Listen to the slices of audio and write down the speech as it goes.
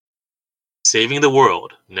saving the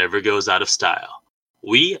world never goes out of style.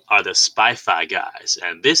 We are the Spy-Fi guys,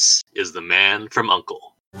 and this is the Man from U.N.C.L.E.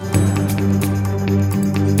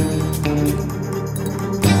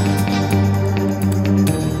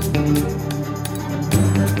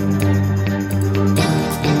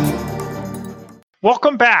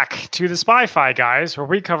 Welcome back to the Spy-Fi guys, where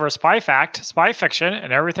we cover spy fact, spy fiction,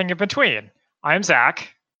 and everything in between. I'm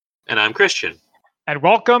Zach. And I'm Christian. And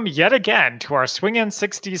welcome yet again to our Swingin'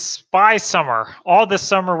 60s Spy Summer. All this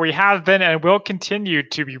summer we have been and will continue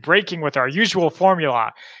to be breaking with our usual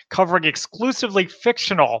formula, covering exclusively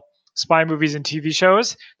fictional spy movies and TV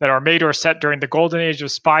shows that are made or set during the golden age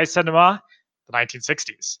of spy cinema, the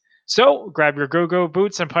 1960s. So grab your go-go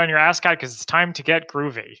boots and put on your ascot because it's time to get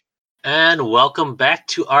groovy. And welcome back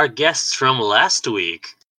to our guests from last week,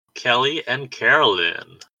 Kelly and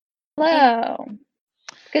Carolyn. Hello.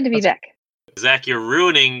 Good to be back. Zach, you're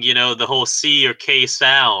ruining, the whole C or K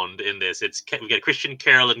sound in this. We got Christian,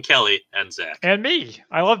 Carolyn, Kelly, and Zach. And me.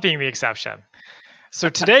 I love being the exception. So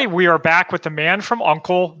today we are back with the Man from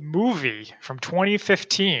U.N.C.L.E. movie from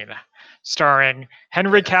 2015, starring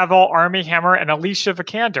Henry Cavill, Armie Hammer, and Alicia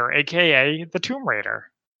Vikander, a.k.a. the Tomb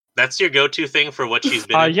Raider. That's your go-to thing for what she's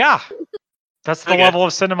been in? Yeah. That's the level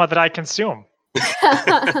of cinema that I consume.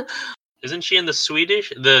 Isn't she in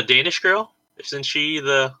the Danish girl? Isn't she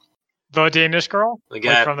the Danish girl? The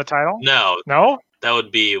guy from the title? No. No? That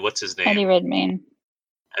would be, what's his name? Eddie Redmayne.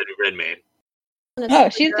 Eddie Redmayne. Oh,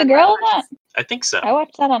 she's the girl in that? I think so. I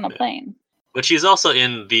watched that on a plane. But she's also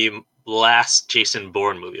in the last Jason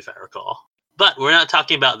Bourne movie, if I recall. But we're not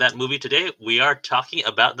talking about that movie today. We are talking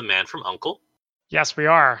about The Man from U.N.C.L.E. Yes, we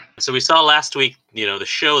are. So we saw last week, the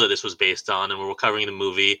show that this was based on, and we're covering the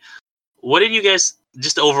movie. What did you guys,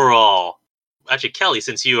 just overall, actually, Kelly,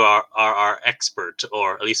 since you are our expert,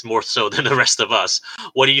 or at least more so than the rest of us,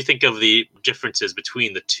 what do you think of the differences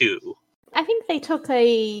between the two? I think they took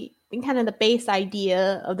kind of the base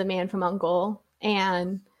idea of The Man from U.N.C.L.E.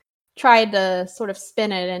 and tried to sort of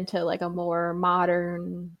spin it into like a more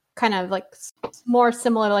modern, kind of like more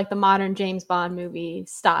similar to like the modern James Bond movie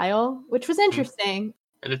style, which was interesting.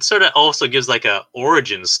 And it sort of also gives like a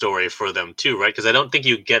origin story for them too, right? Because I don't think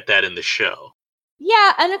you get that in the show.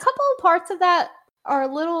 Yeah, and a couple of parts of that are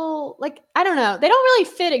a little, like, I don't know. They don't really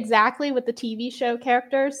fit exactly with the TV show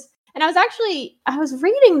characters. And I was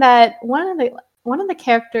reading that one of the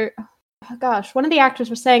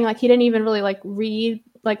actors was saying, like, he didn't even really, like,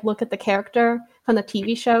 look at the character from the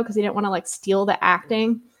TV show because he didn't want to, like, steal the acting.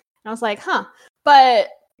 And I was like, huh. But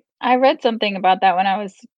I read something about that when I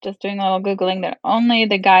was just doing a little Googling that only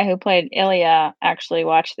the guy who played Ilya actually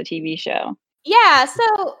watched the TV show. Yeah,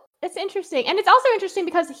 so it's interesting. And it's also interesting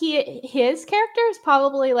because his character is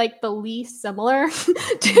probably like the least similar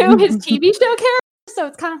to his TV show character. So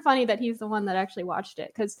it's kind of funny that he's the one that actually watched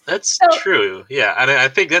it. That's true. Yeah. And I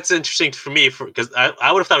think that's interesting for me because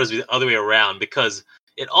I would have thought it was the other way around, because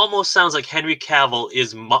it almost sounds like Henry Cavill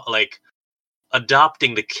is like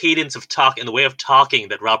adopting the cadence of talk and the way of talking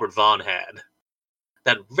that Robert Vaughn had.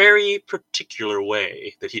 That very particular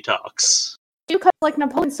way that he talks. Because like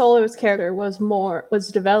Napoleon Solo's character was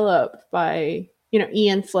developed by,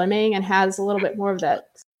 Ian Fleming and has a little bit more of that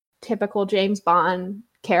typical James Bond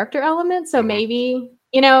character element. So maybe,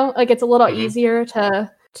 like it's a little easier to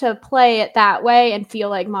play it that way and feel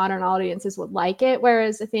like modern audiences would like it.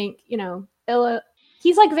 Whereas I think,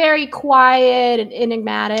 he's like very quiet and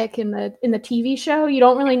enigmatic in the TV show. You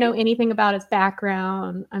don't really know anything about his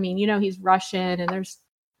background. I mean, he's Russian, and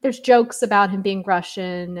there's jokes about him being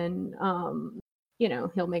Russian, and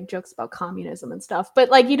he'll make jokes about communism and stuff. But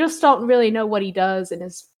like you just don't really know what he does in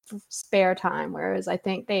his spare time. Whereas I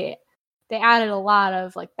think they added a lot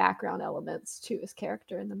of like background elements to his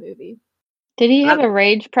character in the movie. Did he have a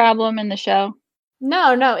rage problem in the show?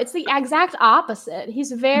 No, it's the exact opposite.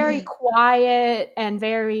 He's very quiet and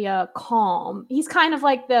very calm. He's kind of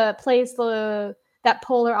like that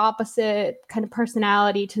polar opposite kind of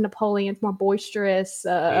personality to Napoleon's more boisterous,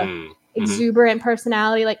 exuberant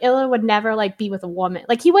personality. Like Illa would never like be with a woman.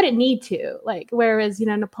 Like he wouldn't need to. Like whereas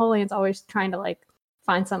Napoleon's always trying to like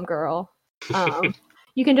find some girl.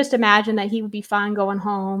 You can just imagine that he would be fine going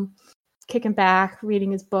home, kicking back,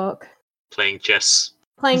 reading his book, playing chess.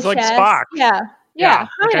 He's like Spock. Yeah.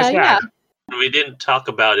 We didn't talk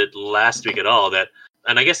about it last week at all.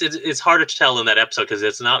 And I guess it's harder to tell in that episode because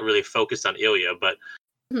it's not really focused on Ilya, but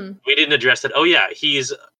we didn't address that. Oh yeah,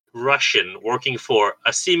 he's Russian working for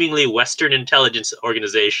a seemingly Western intelligence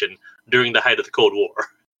organization during the height of the Cold War.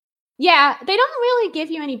 Yeah, they don't really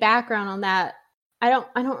give you any background on that. I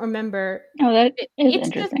don't remember. Oh, that is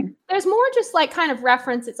interesting. There's more just like kind of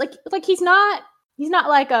references. Like he's not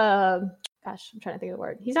like a gosh, I'm trying to think of the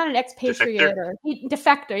word. He's not an expatriate or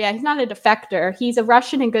defector. Yeah, he's not a defector. He's a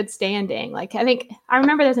Russian in good standing. Like, I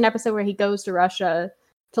remember there's an episode where he goes to Russia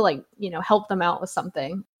to, like, help them out with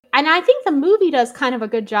something. And I think the movie does kind of a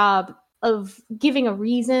good job of giving a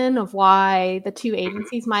reason of why the two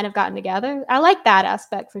agencies might have gotten together. I like that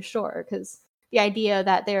aspect for sure, because the idea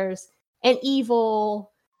that there's an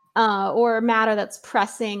evil or a matter that's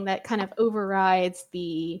pressing that kind of overrides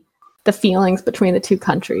the feelings between the two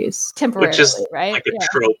countries temporarily, which is right? like a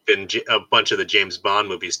trope in a bunch of the James Bond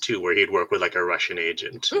movies too, where he'd work with like a Russian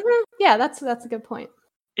agent. Mm-hmm. Yeah, that's a good point.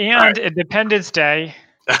 And Independence Day.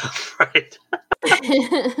 Right.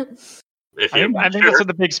 I think that's what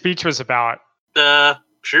the big speech was about.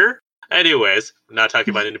 Sure. Anyways, we're not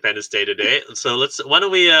talking about Independence Day today. So why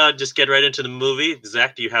don't we just get right into the movie?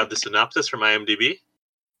 Zach, do you have the synopsis from IMDb?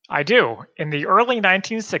 I do. In the early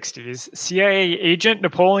 1960s, CIA agent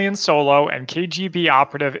Napoleon Solo and KGB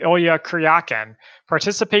operative Ilya Kuryakin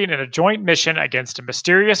participate in a joint mission against a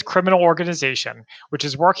mysterious criminal organization which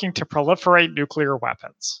is working to proliferate nuclear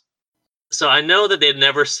weapons. So I know that they'd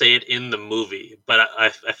never say it in the movie, but I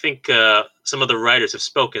think some of the writers have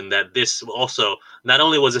spoken that this also, not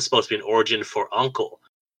only was it supposed to be an origin for Uncle,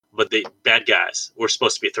 but the bad guys were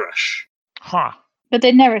supposed to be Thrush. Huh. But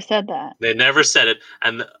they never said that. They never said it,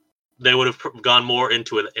 and they would have gone more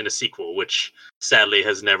into it in a sequel, which sadly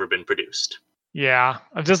has never been produced. Yeah,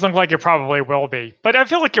 it doesn't look like it probably will be. But I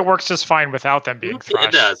feel like it works just fine without them being Thrush.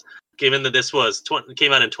 It does, given that this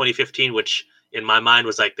came out in 2015, which in my mind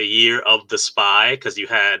was like the year of the spy, because you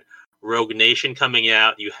had Rogue Nation coming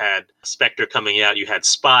out, you had Spectre coming out, you had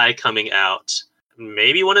Spy coming out,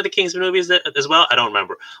 maybe one of the Kingsman movies as well. I don't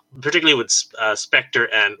remember. Particularly with Spectre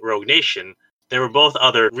and Rogue Nation, there were both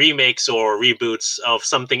other remakes or reboots of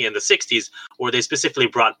something in the 60s where they specifically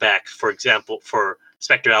brought back, for example, for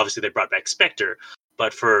Spectre, obviously they brought back Spectre,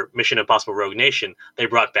 but for Mission Impossible Rogue Nation, they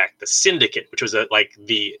brought back the Syndicate, which was like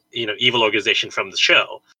the evil organization from the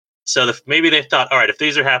show. So maybe they thought, all right, if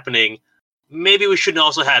these are happening, maybe we should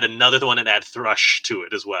also had another one and add Thrush to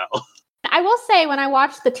it as well. I will say, when I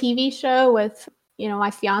watched the TV show with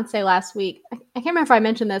my fiance last week, I can't remember if I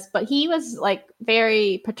mentioned this, but he was like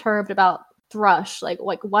very perturbed about Thrush. Like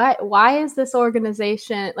what? Why is this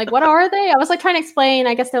organization, like, what are they? I was like trying to explain.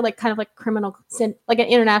 I guess they're like kind of like like an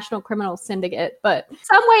international criminal syndicate. But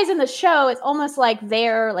some ways in the show, it's almost like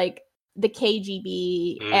they're like the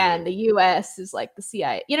KGB and the US is like the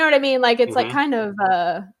CIA. You know what I mean? Like it's like kind of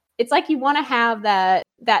it's like you want to have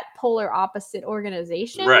that polar opposite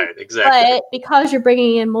organization, right? Exactly. But because you're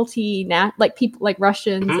bringing in like people like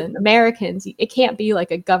Russians and Americans, it can't be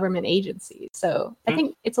like a government agency. So I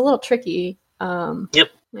think it's a little tricky.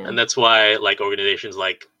 Yep. Yeah. And that's why like organizations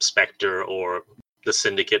like Spectre or the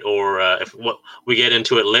Syndicate, or when we get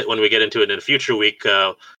into it in a future week,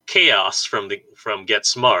 Chaos from Get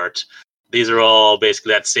Smart. These are all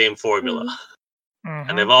basically that same formula,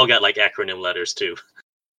 and they've all got like acronym letters too.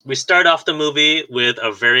 We start off the movie with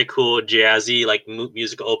a very cool jazzy like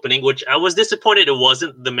music opening, which I was disappointed it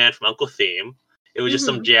wasn't the Man from U.N.C.L.E. theme. It was just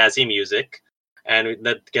some jazzy music, and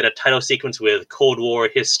that get a title sequence with Cold War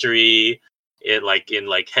history. In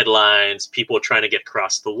headlines, people trying to get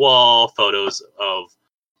across the wall, photos of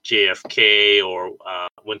JFK or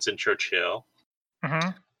Winston Churchill.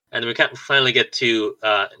 And then we finally get to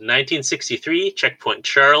 1963, Checkpoint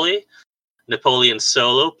Charlie. Napoleon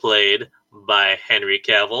Solo, played by Henry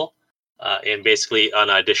Cavill, and basically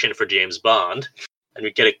an audition for James Bond. And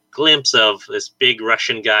we get a glimpse of this big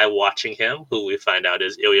Russian guy watching him, who we find out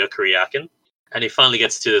is Ilya Kuryakin. And he finally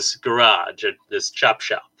gets to this garage, this chop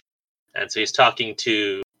shop. And so he's talking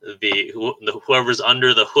to whoever's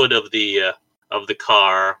under the hood of the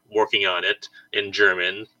car, working on it in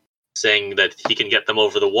German, saying that he can get them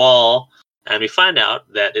over the wall. And we find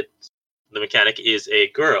out that the mechanic is a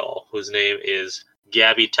girl whose name is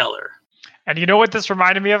Gabby Teller. And you know what this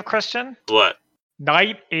reminded me of, Christian? What?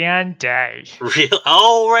 Night and Day. Real?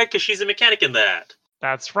 Oh, right, because she's a mechanic in that.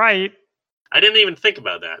 That's right. I didn't even think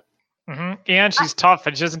about that. And she's tough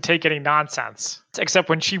and she doesn't take any nonsense, except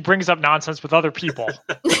when she brings up nonsense with other people.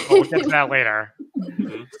 We'll get to that later.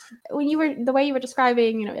 When the way you were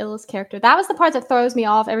describing, Illa's character, that was the part that throws me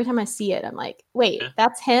off every time I see it. I'm like, wait,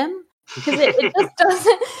 that's him? Because it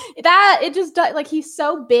just doesn't. Like, he's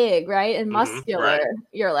so big, right, and muscular. Right.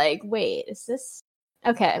 You're like, wait, is this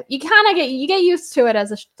okay? You kind of get used to it as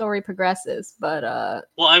the story progresses, but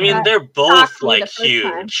well, I mean, they're both like huge.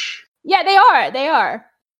 Time. Yeah, they are.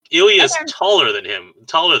 Ilya's taller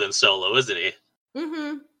than Solo, isn't he?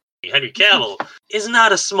 Henry Cavill is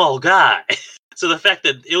not a small guy. So the fact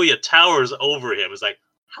that Ilya towers over him is like,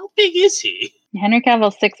 how big is he? Henry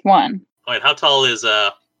Cavill's 6'1". Wait, how tall is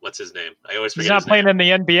What's his name? I always He's forget not his playing name.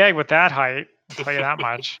 in the NBA with that height. I'll tell you that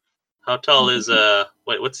much. How tall is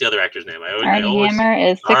what's the other actor's name? I Army always Hammer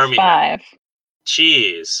is Army Hammer. 6'5".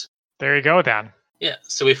 Jeez. There you go, then. Yeah,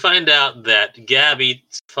 so we find out that Gabby's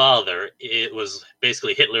father was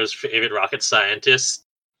basically Hitler's favorite rocket scientist.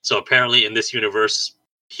 So apparently in this universe,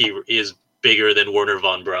 he is bigger than Werner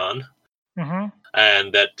von Braun. Mm-hmm.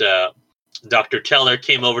 And that Dr. Teller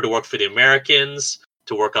came over to work for the Americans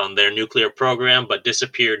to work on their nuclear program, but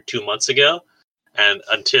disappeared 2 months ago. And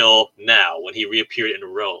until now, when he reappeared in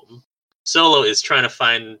Rome. Solo is trying to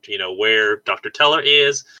find, where Dr. Teller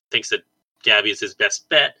is, thinks that Gabby is his best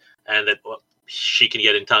bet, and that she can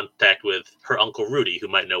get in contact with her Uncle Rudy, who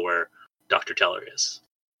might know where Dr. Teller is.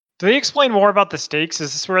 Do they explain more about the stakes?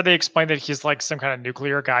 Is this where they explain that he's like some kind of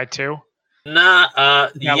nuclear guy too? Nah,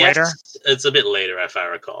 yes, later? It's a bit later, if I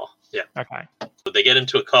recall. Yeah. Okay. So they get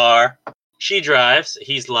into a car. She drives.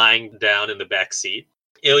 He's lying down in the back seat.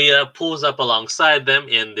 Ilya pulls up alongside them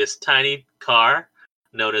in this tiny car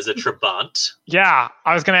known as a Trabant. Yeah,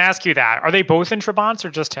 I was going to ask you that. Are they both in Trabants or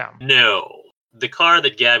just him? No. The car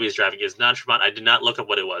that Gabby is driving is not a Trabant. I did not look up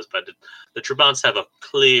what it was, but the Trabants have a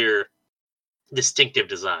clear, distinctive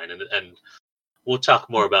design, and we'll talk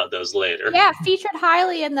more about those later. Yeah, featured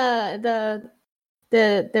highly in the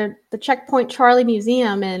Checkpoint Charlie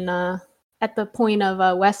Museum in at the point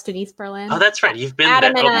of West and East Berlin. Oh, that's right. You've been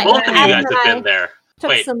Adam there. and I- Both of you Adam guys and have I been there. Took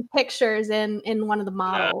Wait, some pictures in one of the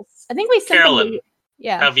models. I think we sent Carolyn, them.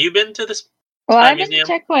 Yeah. have you been to this Well, Spy I've been Museum?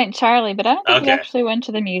 to Checkpoint Charlie, but I don't think we Okay. actually went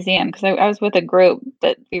to the museum because I was with a group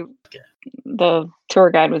that the tour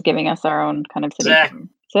guide was giving us our own kind of city. Zach,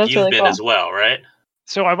 So that's You've really been cool. as well, right?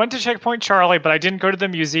 So I went to Checkpoint Charlie, but I didn't go to the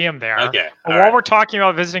museum there. Okay. But all while right. we're talking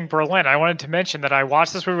about visiting Berlin, I wanted to mention that I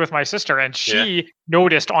watched this movie with my sister, and she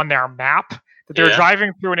noticed on their map that they're Yeah.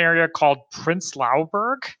 driving through an area called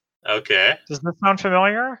Prenzlauberg. Okay. Does this sound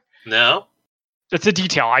familiar? No? It's a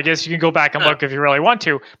detail. I guess you can go back and Oh. look if you really want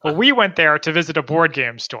to. But we went there to visit a board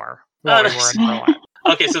game store while we were nice. in Berlin.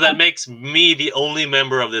 Okay, so that makes me the only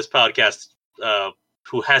member of this podcast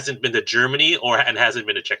who hasn't been to Germany and hasn't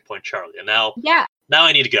been to Checkpoint Charlie. And now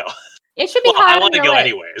I need to go. It should be Well, high I on want to your go list.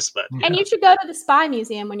 anyways, but And you should go to the Spy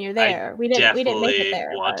Museum when you're there. We didn't make definitely it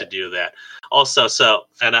there. want but- to do that. Also,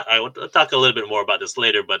 and I want to talk a little bit more about this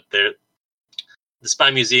later, but the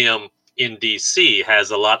Spy Museum in DC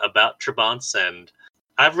has a lot about Trabants, and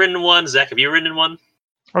I've ridden one. Zach, have you ridden one?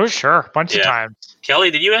 Oh, sure. A bunch of Yeah. times.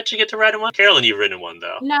 Kelly, did you actually get to ride in one? Carolyn, you've ridden one,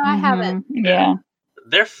 though. No, I haven't. Yeah.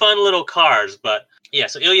 They're fun little cars, but yeah,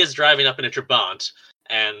 so Ilya's driving up in a Trabant,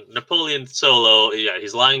 and Napoleon Solo,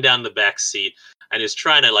 he's lying down in the back seat and is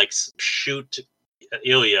trying to shoot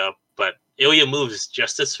Ilya, but Ilya moves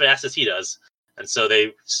just as fast as he does, and so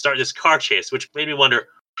they start this car chase, which made me wonder,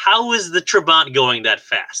 how is the Trabant going that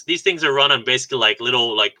fast? These things are run on basically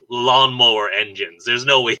little lawnmower engines. There's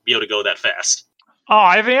no way to be able to go that fast. Oh,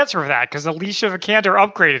 I have an answer for that because Alicia Vikander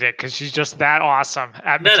upgraded it because she's just that awesome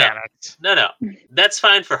at mechanics. No. That's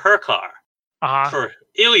fine for her car. Uh-huh. For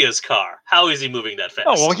Ilya's car, how is he moving that fast?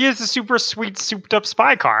 Oh, well, he has a super sweet, souped-up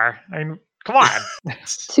spy car. I mean, come on.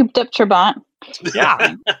 Souped up Trabant.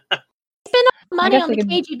 Yeah. Money guess on the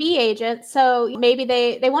they could- KGB agent, so maybe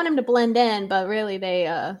they want him to blend in, but really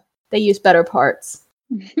they use better parts.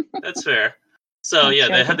 That's fair. So I'm yeah, sure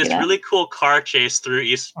they I have can this do that. really cool car chase through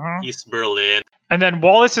East Berlin. And then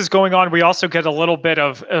while this is going on, we also get a little bit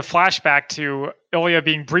of a flashback to Ilya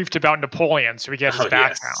being briefed about Napoleon, so we get his Oh,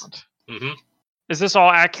 yes. background. Mm-hmm. Is this all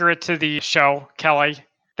accurate to the show, Kelly?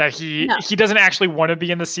 That he doesn't actually want to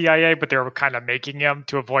be in the CIA, but they're kind of making him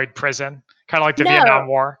to avoid prison, kind of like the Vietnam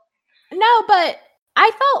War. No, but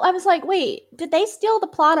I was like, wait, did they steal the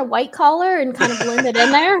plot of White Collar and kind of blend it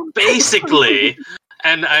in there? Basically.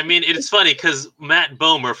 And I mean, it's funny because Matt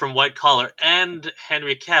Bomer from White Collar and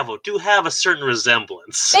Henry Cavill do have a certain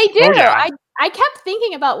resemblance. They do. Oh, yeah. I kept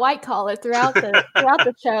thinking about White Collar throughout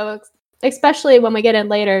the show, especially when we get in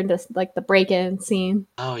later into the break-in scene.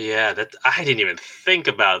 Oh yeah, I didn't even think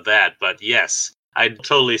about that, but yes, I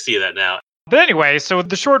totally see that now. But anyway, so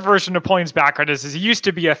the short version of Napoleon's background is he used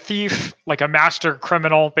to be a thief, like a master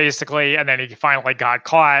criminal, basically, and then he finally got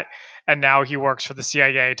caught, and now he works for the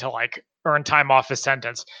CIA to earn time off his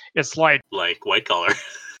sentence. It's like White Collar.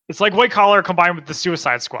 It's like White Collar combined with the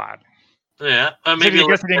Suicide Squad. Yeah, Maybe I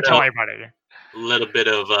guess he didn't kill anybody. A little bit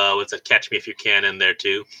of what's it? Catch Me If You Can in there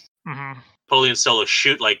too. Mm-hmm. Napoleon Solo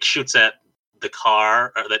shoots at the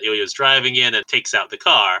car that Ilya's driving in and takes out the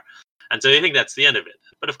car, and so they think that's the end of it.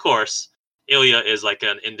 But of course, Ilya is like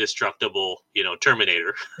an indestructible,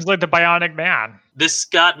 Terminator. He's like the Bionic Man. This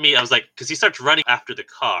got me. I was like, because he starts running after the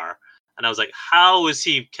car, and I was like, how is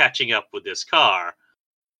he catching up with this car?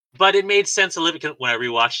 But it made sense a little bit when I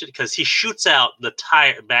rewatched it because he shoots out the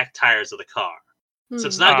back tires of the car. So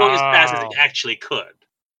it's not going as fast as it actually could.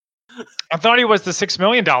 I thought he was the $6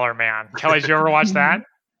 million man. Kelly, did you ever watch that?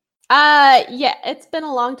 Yeah, it's been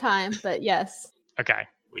a long time, but yes. Okay.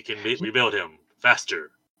 We can rebuild him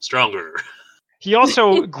faster, stronger. He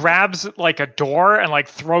also grabs like a door and like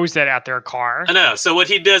throws it at their car. I know. So what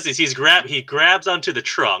he does is he grabs onto the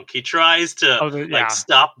trunk. He tries to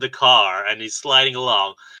stop the car, and he's sliding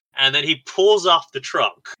along, and then he pulls off the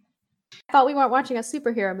trunk. I thought we weren't watching a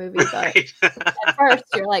superhero movie, but at first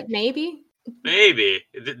you're like, maybe. Maybe.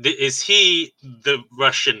 Is he the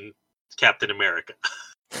Russian Captain America?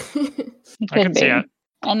 I can see it.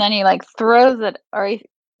 And then he like throws it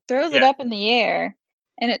up in the air,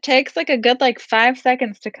 and it takes like a good 5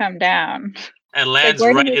 seconds to come down. And lands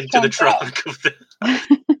right into the trunk of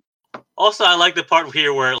the... Also, I like the part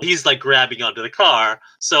here where he's like grabbing onto the car.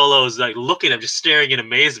 Solo's like looking at him, just staring in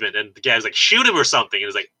amazement, and the guy's like, shoot him or something. And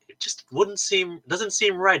it's like, it just doesn't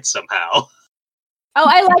seem right somehow. Oh,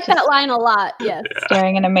 I like that line a lot. Yes. Yeah.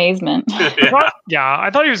 Staring in amazement. I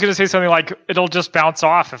thought he was going to say something like, it'll just bounce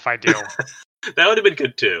off if I do. That would have been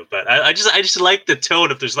good too. But I just like the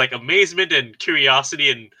tone if there's like amazement and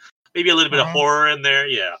curiosity and maybe a little bit of horror in there.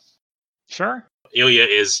 Yeah. Sure. Ilya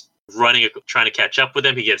is running, trying to catch up with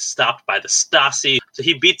him. He gets stopped by the Stasi. So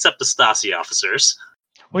he beats up the Stasi officers.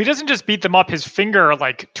 Well, he doesn't just beat them up. His finger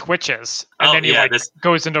like twitches. And then he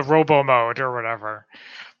goes into robo mode or whatever.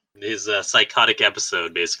 His psychotic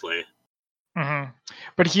episode, basically. Mm-hmm.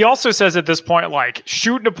 But he also says at this point, like,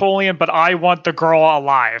 shoot Napoleon, but I want the girl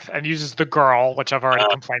alive, and uses the girl, which I've already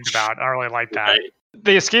complained about. I really like that. Right.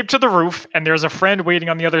 They escape to the roof, and there's a friend waiting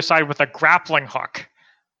on the other side with a grappling hook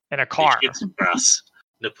in a car.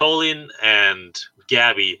 Napoleon and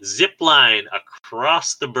Gabby zip line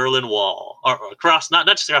across the Berlin Wall, or across, not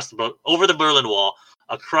just across over the Berlin Wall,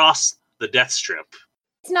 across the Death Strip.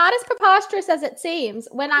 It's not as preposterous as it seems.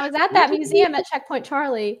 When I was at that museum at Checkpoint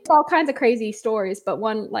Charlie, it's all kinds of crazy stories, but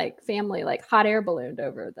one family hot air ballooned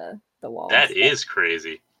over the wall. That is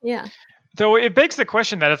crazy. Yeah. Though it begs the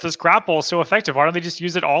question that if this grapple is so effective, why don't they just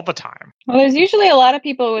use it all the time? Well, there's usually a lot of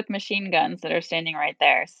people with machine guns that are standing right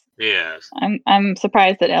there. Yes. I'm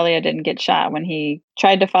surprised that Ilya didn't get shot when he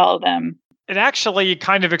tried to follow them. It actually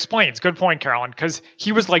kind of explains. Good point, Carolyn, because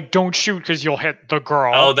he was like, don't shoot because you'll hit the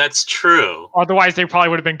girl. Oh, that's true. Otherwise, they probably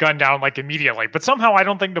would have been gunned down immediately. But somehow I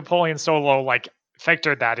don't think Napoleon Solo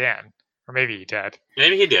factored that in. Or maybe he did.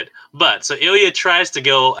 Maybe he did. But so Ilya tries to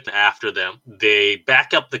go after them. They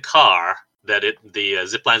back up the car that the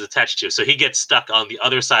zip line's attached to. So he gets stuck on the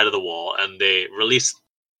other side of the wall, and they release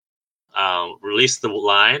the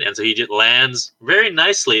line, and so he just lands very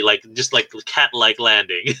nicely, just like cat-like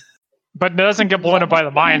landing. But doesn't get blown up by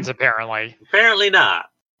the mines, apparently. Apparently not.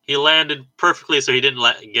 He landed perfectly, so he didn't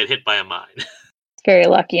get hit by a mine. It's very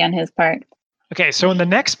lucky on his part. Okay, so in the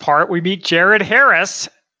next part, we meet Jared Harris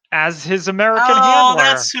as his American handler. Oh,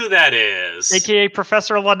 that's who that is. A.k.a.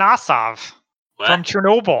 Professor Lanasov from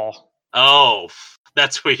Chernobyl. Oh,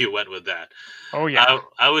 that's where you went with that. Oh, yeah.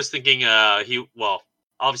 I was thinking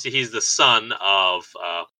obviously he's the son of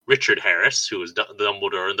Richard Harris, who was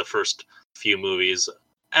Dumbledore in the first few movies.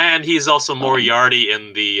 And he's also Moriarty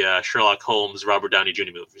in the Sherlock Holmes, Robert Downey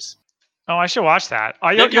Jr. movies. Oh, I should watch that.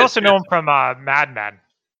 You also know him from Mad Men,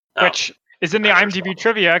 which is in the IMDb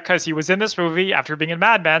trivia because he was in this movie after being in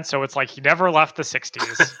Mad Men, so it's like he never left the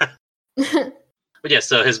 60s. But yeah,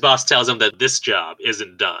 so his boss tells him that this job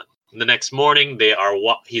isn't done. The next morning,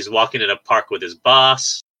 he's walking in a park with his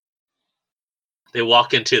boss. They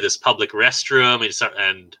walk into this public restroom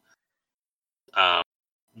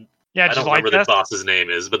I don't remember the boss's name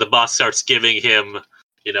is, but the boss starts giving him,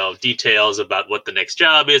 details about what the next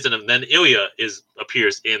job is, and then Ilya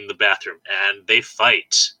appears in the bathroom, and they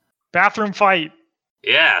fight. Bathroom fight.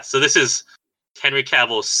 Yeah, so this is Henry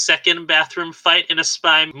Cavill's second bathroom fight in a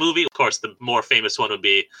spy movie. Of course, the more famous one would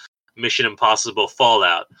be Mission Impossible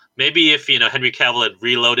Fallout. Maybe if, Henry Cavill had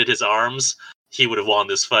reloaded his arms, he would have won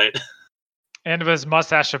this fight. And of his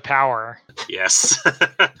mustache of power. Yes.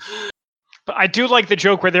 But I do like the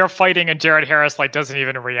joke where they're fighting and Jared Harris doesn't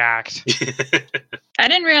even react. I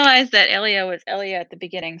didn't realize that Ilya was Ilya at the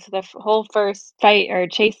beginning. So the whole first fight or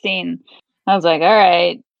chase scene, I was like, all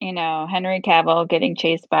right, Henry Cavill getting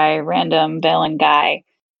chased by a random villain guy.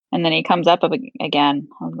 And then he comes up again.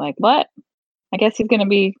 I was like, what? I guess he's going to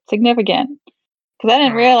be significant. Because I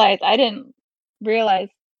didn't realize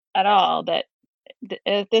at all that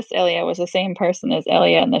this Ilya was the same person as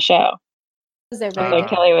Ilya in the show. Like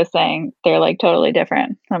Kelly was saying, they're totally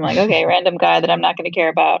different. I'm like, okay, random guy that I'm not going to care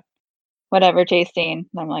about. Whatever, chase scene.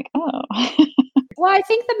 And I'm like, oh. Well, I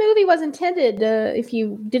think the movie was intended if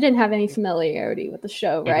you didn't have any familiarity with the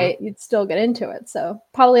show, right? You'd still get into it. So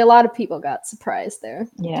probably a lot of people got surprised there.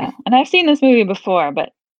 Yeah. And I've seen this movie before,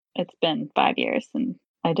 but it's been 5 years and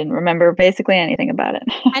I didn't remember basically anything about it.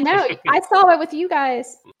 I know. I saw it with you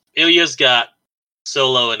guys. Ilya's got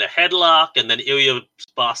Solo in a headlock, and then Ilya's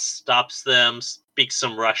boss stops them, speaks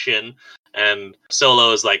some Russian, and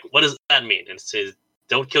Solo is like, "What does that mean?" And says,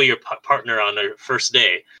 "Don't kill your partner on their first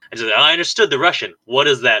day." And says, "I understood the Russian. What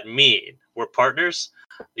does that mean? We're partners?"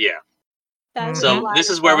 Yeah. So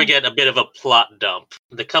this is where we get a bit of a plot dump.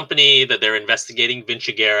 The company that they're investigating,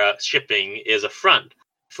 Vinciguerra Shipping, is a front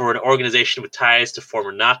for an organization with ties to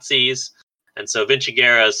former Nazis. And so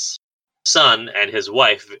Vinciguerra's son and his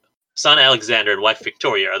wife, son Alexander and wife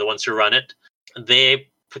Victoria, are the ones who run it. They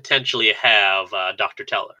potentially have Dr.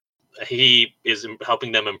 Teller. He is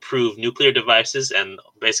helping them improve nuclear devices, and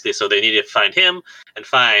basically so they need to find him and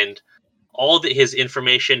find all his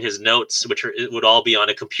information, his notes, which would all be on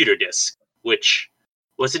a computer disk, which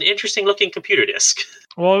was an interesting looking computer disk.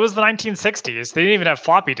 Well, it was the 1960s. They didn't even have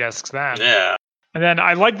floppy disks then. Yeah. And then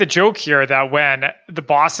I like the joke here that when the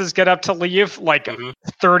bosses get up to leave, like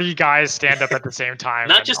 30 guys stand up at the same time.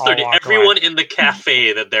 Not just 30, everyone in the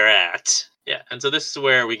cafe that they're at. Yeah, and so this is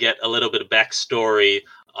where we get a little bit of backstory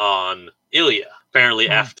on Ilya. Apparently,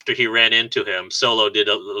 after he ran into him, Solo did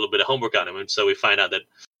a little bit of homework on him, and so we find out that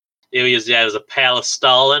Ilya's dad was a pal of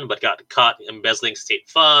Stalin, but got caught embezzling state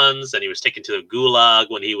funds, and he was taken to the Gulag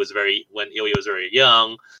when Ilya was very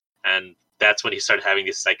young, and that's when he started having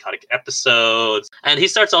these psychotic episodes. And he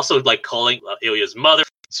starts also like calling Ilya's mother.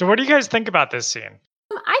 So what do you guys think about this scene?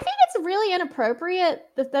 I think it's really inappropriate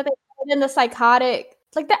that they put in the psychotic.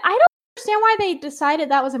 Like that, I don't understand why they decided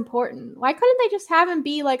that was important. Why couldn't they just have him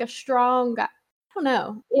be like a strong guy? I don't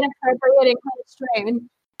know. Inappropriate and kind of strange.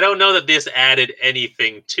 I don't know that this added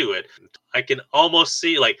anything to it. I can almost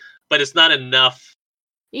see but it's not enough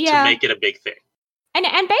to make it a big thing.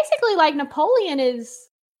 And basically like Napoleon is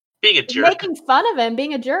being a jerk. Making fun of him,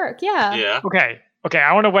 being a jerk. Yeah. Yeah. Okay,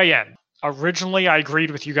 I want to weigh in. Originally, I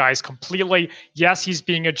agreed with you guys completely. Yes, he's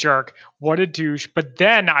being a jerk. What a douche. But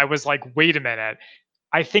then I was like, wait a minute.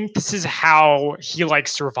 I think this is how he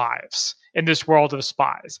survives in this world of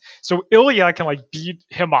spies. So Ilya can beat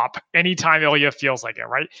him up anytime Ilya feels like it,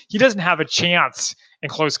 right? He doesn't have a chance in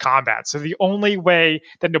close combat. So the only way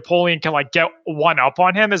that Napoleon can get one up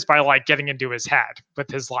on him is by getting into his head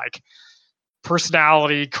with his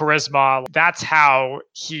personality, charisma. That's how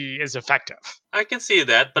he is effective. I can see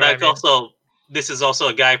that, but this is also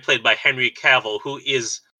a guy played by Henry Cavill who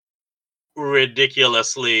is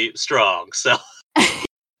ridiculously strong. So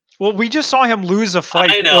well, we just saw him lose a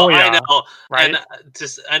fight. I know, right? And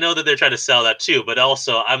I know that they're trying to sell that too, but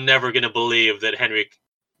also I'm never going to believe that Henry,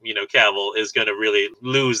 Cavill is going to really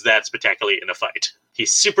lose that spectacularly in a fight.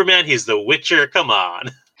 He's Superman. He's the Witcher. Come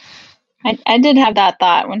on. I did have that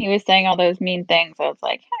thought when he was saying all those mean things. I was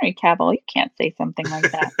like, Henry Cavill, you can't say something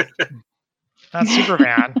like that. That's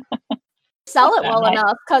Superman. Sell it well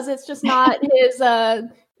enough because it's just not his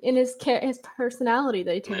personality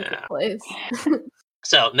that he typically plays.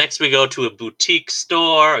 So next we go to a boutique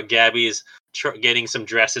store. Gabby's getting some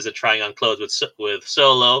dresses and trying on clothes with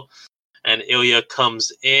Solo, and Ilya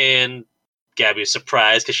comes in. Gabby's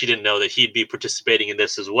surprised because she didn't know that he'd be participating in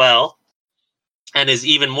this as well. And is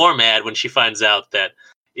even more mad when she finds out that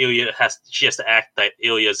she has to act like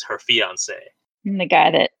Ilya's her fiance. The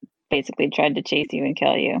guy that basically tried to chase you and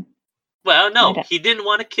kill you. Well, no, he didn't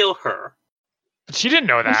want to kill her. But she didn't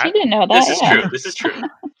know that. Well, she didn't know that. This is true.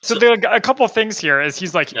 So there are a couple of things here. Is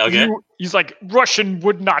he's like, he's like, Russian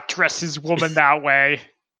would not dress his woman that way.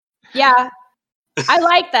 Yeah. I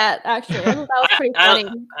like that, actually. I thought that was pretty funny.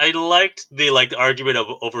 I liked the argument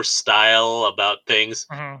over style about things.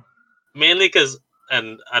 Mainly because,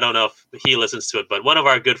 and I don't know if he listens to it, but one of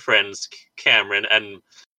our good friends, Cameron, and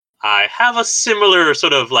I have a similar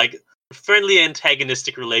sort of friendly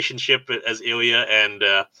antagonistic relationship as Ilya and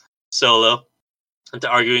Solo, into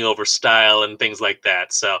arguing over style and things like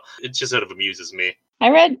that. So it just sort of amuses me. I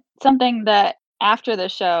read something that after the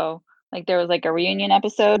show, there was a reunion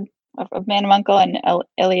episode of Man of Uncle, and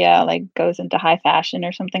Ilya goes into high fashion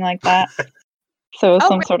or something like that. So it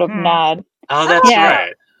was sort of nod. Oh, that's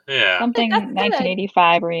right. Yeah. Something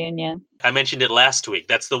 1985 reunion. I mentioned it last week.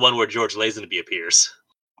 That's the one where George Lazenby appears.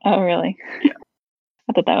 Oh, really? Yeah.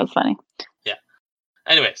 I thought that was funny. Yeah.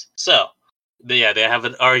 Anyways, so they have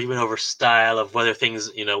an argument over style of whether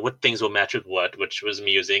things, what things will match with what, which was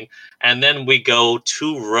amusing. And then we go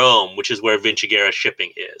to Rome, which is where Vinciguerra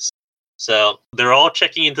Shipping is. So they're all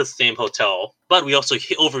checking into the same hotel, but we also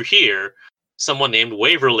overhear someone named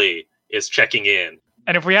Waverly is checking in.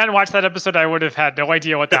 And if we hadn't watched that episode, I would have had no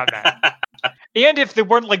idea what that meant. And if there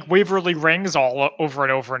weren't like Waverly rings all over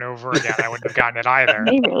and over and over again, I wouldn't have gotten it either.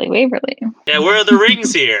 Waverly. Yeah, where are the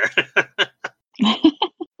rings here?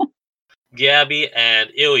 Gabby and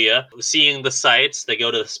Ilya, seeing the sights, they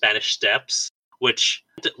go to the Spanish Steps, which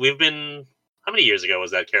we've been... How many years ago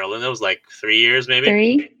was that, Carolyn? That was like 3 years, maybe?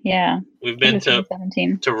 3? Yeah. We've been to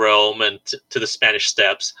Rome and to the Spanish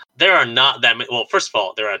Steps. There are not that many... Well, first of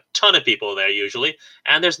all, there are a ton of people there usually,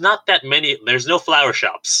 and there's not that many... There's no flower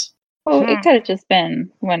shops. Well, it could have just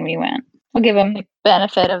been when we went. I'll give him the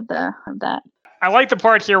benefit of that. I like the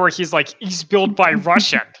part here where he's like, he's built by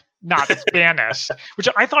Russian, not Spanish, which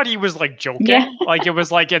I thought he was like joking. Yeah. Like it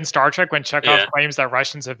was like in Star Trek when Chekhov claims that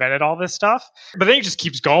Russians invented all this stuff. But then he just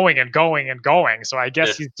keeps going and going and going. So I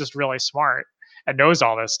guess he's just really smart and knows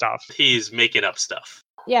all this stuff. He's making up stuff.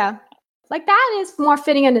 Yeah. Like that is more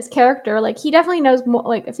fitting in his character. Like he definitely knows more.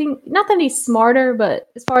 Like I think not that he's smarter, but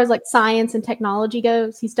as far as like science and technology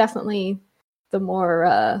goes, he's definitely the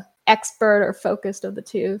more expert or focused of the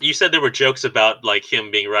two. You said there were jokes about like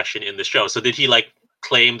him being Russian in the show. So did he like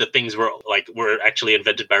claim that things were actually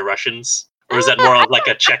invented by Russians, or is that more of like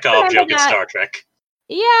a Chekhov joke in Star Trek?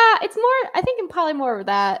 Yeah, it's more. I think probably more of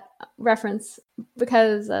that reference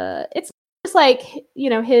because it's just like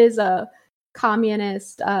his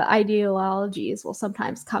communist ideologies will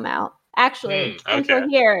sometimes come out. Actually, okay.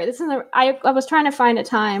 Here, this is I was trying to find a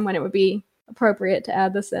time when it would be appropriate to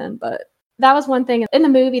add this in, but that was one thing in the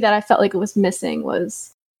movie that I felt like it was missing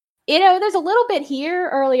was, there's a little bit here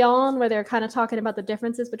early on where they're kind of talking about the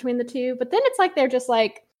differences between the two, but then it's like they're just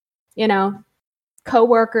like,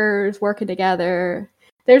 co-workers working together.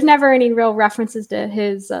 There's never any real references to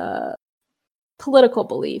his political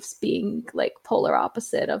beliefs being like polar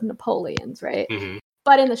opposite of Napoleon's, right? Mm-hmm.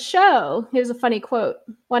 But in the show, here's a funny quote.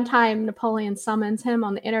 One time Napoleon summons him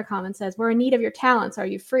on the intercom and says, "We're in need of your talents. Are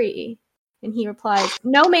you free?" And he replies,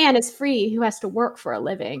 "No man is free who has to work for a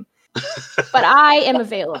living, but I am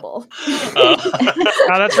available." Oh,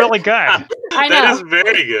 that's really good. I know. That is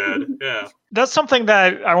very good. Yeah. That's something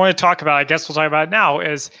that I want to talk about. I guess we'll talk about it now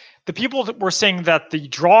is the people that were saying that the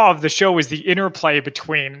draw of the show is the interplay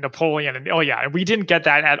between Napoleon and Ilya. And we didn't get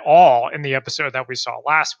that at all in the episode that we saw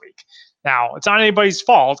last week. Now, it's not anybody's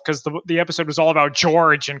fault because the episode was all about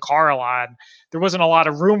George and Carla, and there wasn't a lot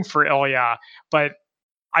of room for Ilya, but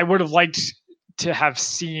I would have liked to have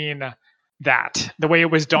seen that the way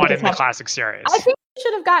it was done in the classic series. I think we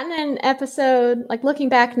should have gotten an episode, like looking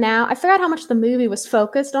back now, I forgot how much the movie was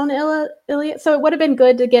focused on Ilya, so it would have been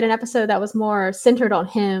good to get an episode that was more centered on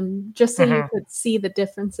him, just so you could see the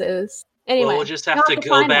differences. Anyway, well, we'll just have to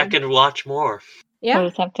go back and watch more. Yeah. We'll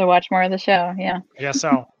just have to watch more of the show, yeah. Yeah,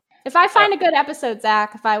 so. If I find a good episode,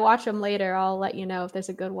 Zach, if I watch them later, I'll let you know if there's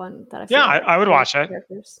a good one that I feel I would watch it.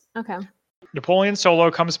 Okay. Napoleon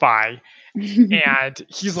Solo comes by, and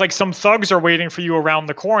he's like, some thugs are waiting for you around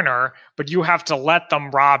the corner, but you have to let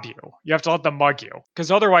them rob you. You have to let them mug you,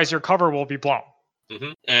 because otherwise your cover will be blown.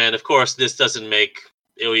 Mm-hmm. And of course, this doesn't make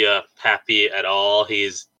Ilya happy at all.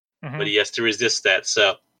 But he has to resist that.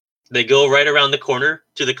 So they go right around the corner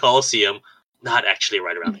to the Colosseum. Not actually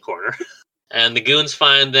right around the corner. And the goons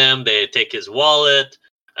find them. They take his wallet,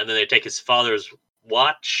 and then they take his father's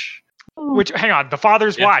watch. Which, hang on, the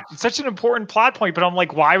father's watch. It's such an important plot point, but I'm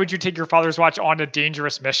like, why would you take your father's watch on a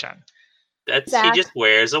dangerous mission? He just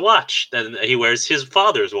wears a watch. Then he wears his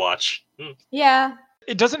father's watch. Yeah.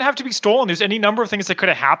 It doesn't have to be stolen. There's any number of things that could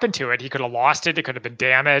have happened to it. He could have lost it. It could have been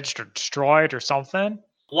damaged or destroyed or something.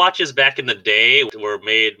 Watches back in the day were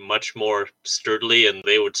made much more sturdily, and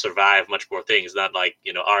they would survive much more things. Not like,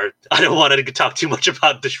 I don't want to talk too much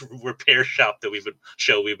about the repair shop that we've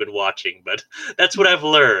been watching, but that's what I've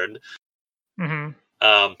learned.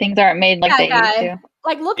 Mm-hmm. Things aren't made like they used to.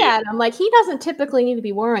 Like, look at him. Like, he doesn't typically need to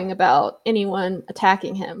be worrying about anyone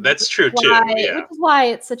attacking him. That's true, too. Yeah. Which is why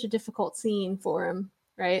it's such a difficult scene for him,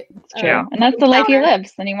 right? It's true. And that's the life he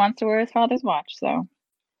lives, and he wants to wear his father's watch, so.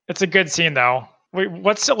 It's a good scene, though. Wait,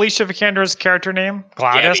 what's Alicia Vikander's character name?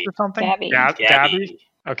 Gladys Gabby. or something? Gabby.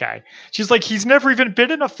 Okay. She's like, he's never even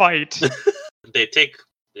been in a fight. They take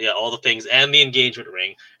all the things and the engagement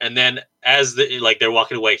ring, and then as they're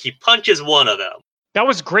walking away, he punches one of them. That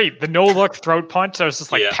was great. The no-look throat punch. That was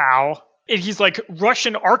just like, pow. And he's like,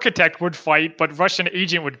 Russian architect would fight, but Russian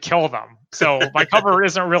agent would kill them. So my cover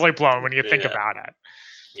isn't really blown when you think about it.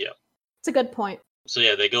 Yeah. It's a good point. So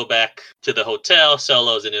they go back to the hotel.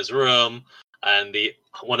 Solo's in his room, and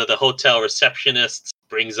one of the hotel receptionists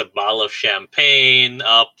brings a bottle of champagne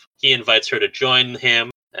up. He invites her to join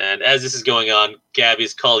him. And as this is going on,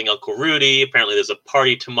 Gabby's calling Uncle Rudy. Apparently there's a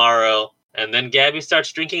party tomorrow. And then Gabby starts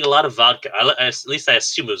drinking a lot of vodka. At least I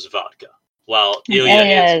assume it was vodka. while And Ilya is.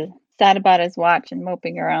 Ilya is sad about his watch and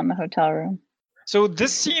moping around the hotel room. So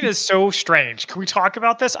this scene is so strange. Can we talk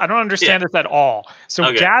about this? I don't understand this at all. So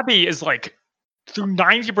Okay. Gabby is like, through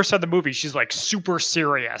 90% of the movie, she's like super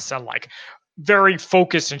serious and like very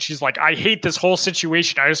focused. And she's like, I hate this whole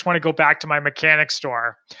situation. I just want to go back to my mechanic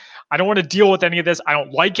store. I don't want to deal with any of this. I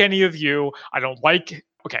don't like any of you. I don't like.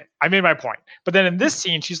 Okay, I made my point. But then in this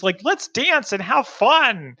scene, she's like, let's dance and have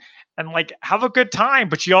fun and like have a good time.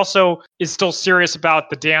 But she also is still serious about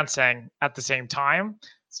the dancing at the same time.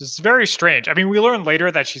 So it's very strange. I mean, we learn later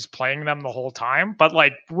that she's playing them the whole time. But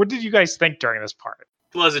like, what did you guys think during this part?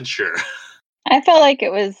 Wasn't sure. I felt like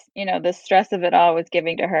it was, the stress of it all was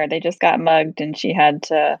giving to her. They just got mugged and she had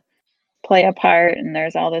to play a part and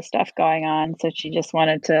there's all this stuff going on. So she just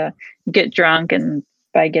wanted to get drunk, and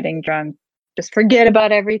by getting drunk, just forget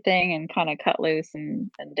about everything and kind of cut loose and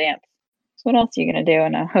dance. So what else are you going to do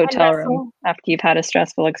in a hotel room after you've had a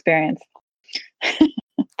stressful experience?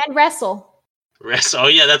 And wrestle. Oh,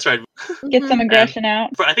 yeah, that's right. Get some aggression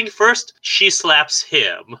out. I think first she slaps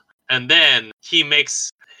him, and then he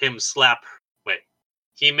makes him slap.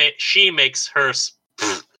 She makes her.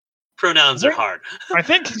 Pronouns are hard. I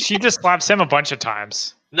think she just slaps him a bunch of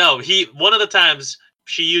times. No, one of the times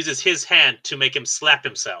she uses his hand to make him slap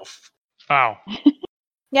himself. Oh.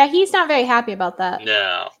 Yeah, he's not very happy about that.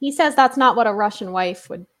 No. He says that's not what a Russian wife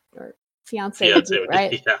would, or fiance would do,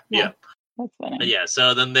 right? Yeah. That's funny. Yeah,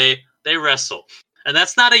 so then they wrestle. And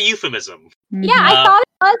that's not a euphemism. Yeah, I thought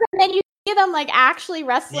it was, and then you see them like actually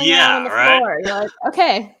wrestling around on the floor. You're like,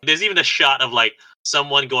 okay. There's even a shot of like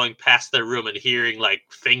someone going past their room and hearing like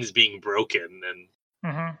things being broken,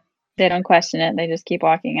 and they don't question it. They just keep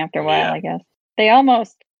walking after a while, I guess. They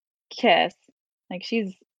almost kiss. Like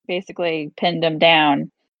she's basically pinned him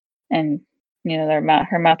down, and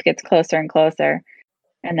her mouth gets closer and closer,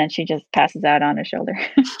 and then she just passes out on his shoulder.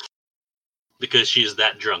 Because she's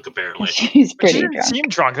that drunk, apparently. She's pretty she didn't seem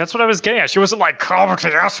drunk. That's what I was getting at. She wasn't like, come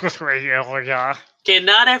to ask with me. Yeah. Okay,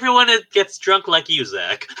 not everyone gets drunk like you,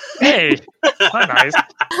 Zach. Hey, not nice.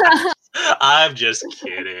 I'm just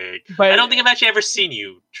kidding. But I don't think I've actually ever seen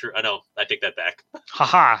you. No, I take that back.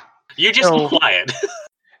 Haha. You're just quiet.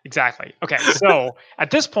 Exactly. Okay, so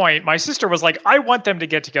at this point, my sister was like, I want them to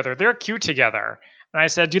get together. They're cute together. And I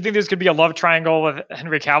said, do you think there's going to be a love triangle with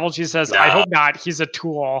Henry Cavill? She says, I hope not. He's a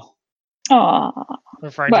tool. Aww.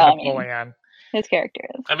 Referring to Napoleon. His character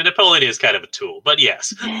is. I mean, Napoleon is kind of a tool, but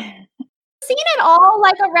yes. Seen it all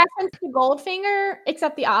like a reference to Goldfinger,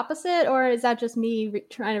 except the opposite, or is that just me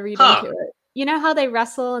trying to read into it? You know how they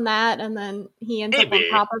wrestle in that, and then he ends up on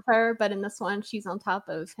top of her, but in this one, she's on top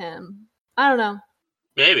of him. I don't know.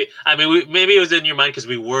 Maybe. I mean, maybe it was in your mind because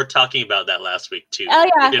we were talking about that last week too. Oh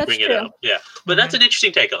yeah, we did that's bring true. it up. Yeah, but that's an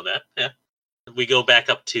interesting take on that. Yeah, we go back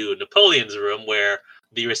up to Napoleon's room where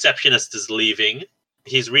the receptionist is leaving.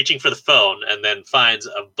 He's reaching for the phone and then finds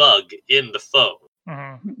a bug in the phone.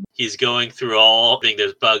 Mm-hmm. He's going through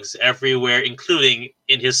there's bugs everywhere, including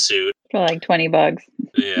in his suit. For like 20 bugs.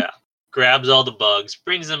 Yeah. Grabs all the bugs,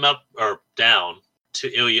 brings them up or down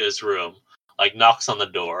to Ilya's room, like knocks on the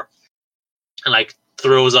door, and like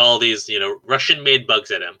throws all these, Russian-made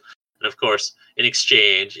bugs at him. And of course, in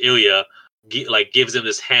exchange, Ilya gives him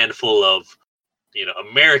this handful of,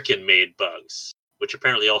 American-made bugs, which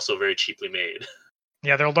apparently also very cheaply made.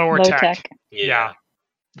 Yeah, they're low tech. Yeah.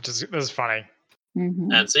 Which is funny.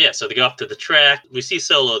 Mm-hmm. And so they go up to the track. We see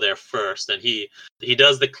Solo there first, and he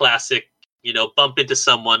does the classic, bump into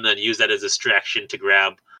someone and use that as a distraction to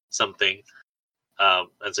grab something.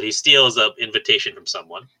 And so he steals an invitation from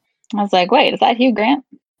someone. I was like, wait, is that Hugh Grant?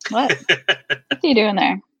 What? What's he doing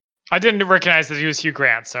there? I didn't recognize that he was Hugh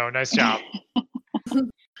Grant, so nice job.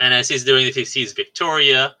 And as he's doing this, he sees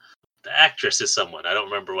Victoria. The actress is someone. I don't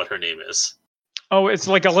remember what her name is. Oh, it's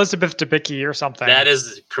like Elizabeth Debicki or something. That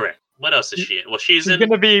is correct. What else is she in? Well, she's going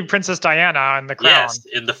to be Princess Diana in The Crown. Yes,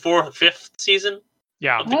 in the 5th season.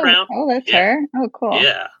 Yeah. Of The Crown. Oh, that's her. Oh, cool.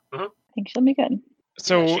 Yeah. I think she'll be good.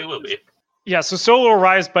 So yeah, she will be. Yeah. So Solo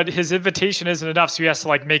arrives, but his invitation isn't enough, so he has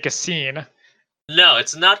to make a scene. No,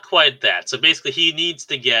 it's not quite that. So basically, he needs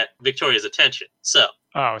to get Victoria's attention. So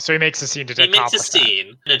he makes a scene to accomplish He makes a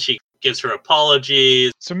scene, and she gives her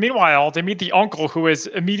apologies. So meanwhile, they meet the uncle, who is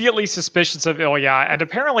immediately suspicious of Ilya and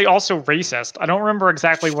apparently also racist. I don't remember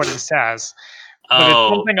exactly what he says, but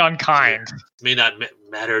it's something unkind. It may not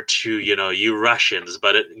matter to you Russians,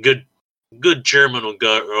 but good German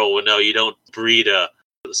girl will know you don't breed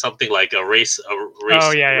something like a racing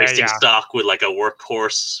stock with like a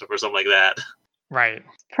workhorse or something like that. Right.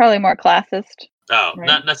 Probably more classist. Oh, right?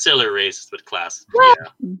 Not necessarily racist, but classist. Well,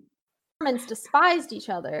 yeah. Germans despised each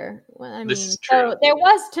other. I mean, this is true. so there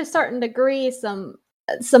was to a certain degree some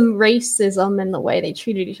some racism in the way they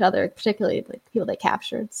treated each other, particularly like people they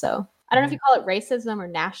captured. So I don't know if you call it racism or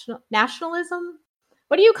nationalism.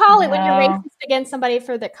 What do you call it when you're racist against somebody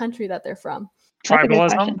for the country that they're from?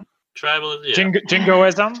 Tribalism, Tribalism, yeah.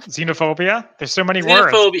 Jingoism, xenophobia. There's so many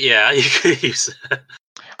words. Xenophobia, yeah, you could use that.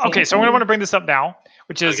 Okay, so I want to bring this up now,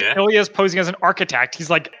 which is Ilya's posing as an architect. He's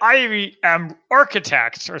like, I am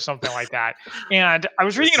architect or something like that. And I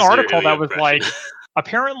was reading an article that was like,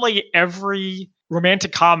 apparently every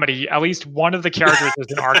romantic comedy, at least one of the characters is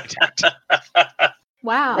an architect.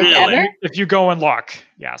 Wow. Really? If you go and look,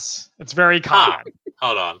 yes. It's very common.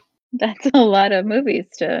 Hold on. That's a lot of movies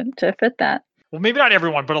to fit that. Well, maybe not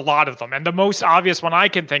everyone, but a lot of them. And the most obvious one I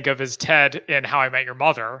can think of is Ted in How I Met Your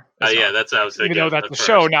Mother. Yeah, that's what I was thinking. Even though that's a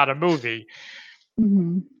show, not a movie.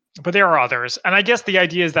 Mm-hmm. But there are others. And I guess the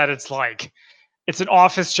idea is that it's like, it's an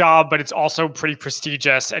office job, but it's also pretty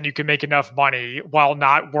prestigious and you can make enough money while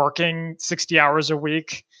not working 60 hours a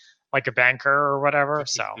week like a banker or whatever.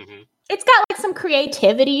 So it's got like some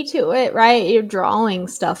creativity to it, right? You're drawing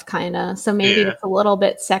stuff kind of. So maybe it's a little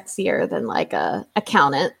bit sexier than like a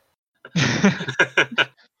accountant. That's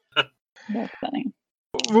funny.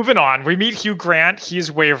 Moving on, we meet Hugh Grant.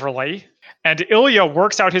 He's Waverly. And Ilya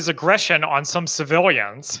works out his aggression on some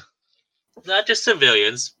civilians. Not just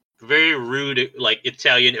civilians. Very rude, like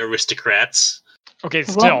Italian aristocrats. Okay,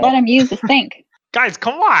 still. Won't let him use the sink. Guys,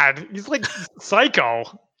 come on. He's like psycho.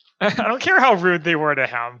 I don't care how rude they were to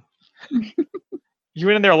him. You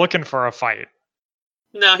went in there looking for a fight.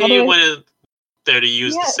 No, he went in there to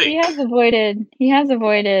use the sink. He has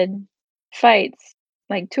avoided fights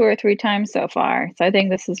like 2 or 3 times so far. So I think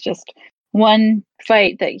this is just one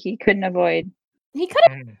fight that he couldn't avoid. He could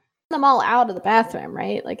have them all out of the bathroom,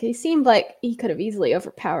 right? Like he seemed like he could have easily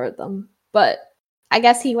overpowered them, but I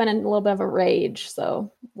guess he went in a little bit of a rage.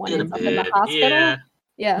 So one ends up in the hospital.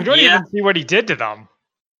 Yeah. We don't even see what he did to them.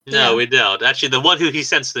 No, we don't. Actually, the one who he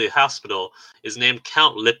sends to the hospital is named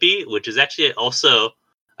Count Lippy, which is actually also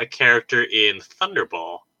a character in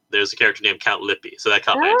Thunderball. There's a character named Count Lippy, so that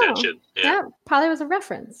caught my attention. Yeah, probably was a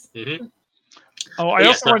reference. Mm-hmm. Oh, I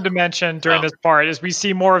also wanted to mention during this part is we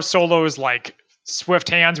see more of Solo's like swift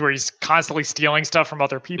hands where he's constantly stealing stuff from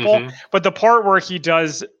other people. But the part where he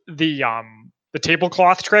does the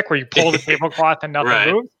tablecloth trick where you pull the tablecloth and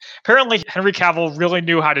nothing moves. Apparently Henry Cavill really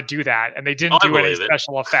knew how to do that and they didn't do any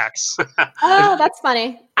special effects. Oh, that's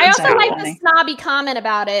funny. I also like the snobby comment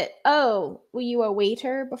about it. Oh, were you a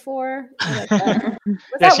waiter before?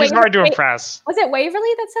 She's hard to impress. Was it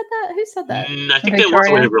Waverly that said that? Who said that? I think it was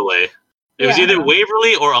Waverly. It was either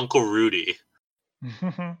Waverly or Uncle Rudy.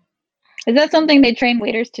 Is that something they train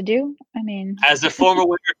waiters to do? I mean, as a former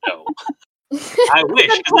waiter, no. I wish,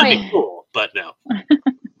 because that'd be cool, but no.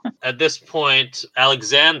 At this point,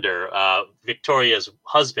 Alexander, Victoria's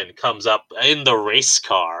husband, comes up in the race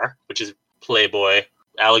car, which is Playboy.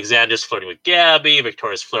 Alexander's flirting with Gabby,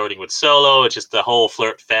 Victoria's flirting with Solo. It's just the whole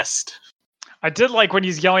flirt fest. I did like when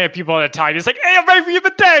he's yelling at people at a time. He's like, "Hey,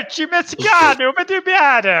 arrivederci, messicano, ma tu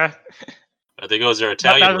piace." I think it was their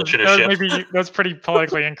Italian listenership. That's pretty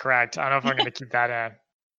politically incorrect. I don't know if I'm going to keep that in.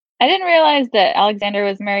 I didn't realize that Alexander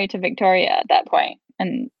was married to Victoria at that point,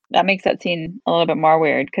 and that makes that scene a little bit more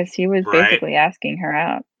weird because he was basically asking her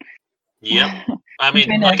out. Yep. I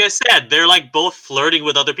mean, like I said, they're like both flirting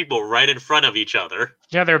with other people right in front of each other.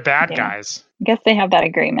 Yeah, they're bad guys. I guess they have that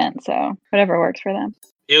agreement, so whatever works for them.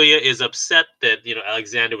 Ilya is upset that,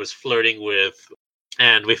 Alexander was flirting with,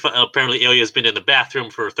 and apparently Ilya's been in the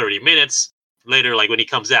bathroom for 30 minutes. Later, like when he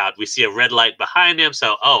comes out, we see a red light behind him,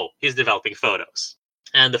 so, he's developing photos.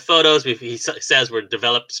 And the photos, he says, were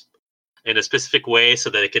developed in a specific way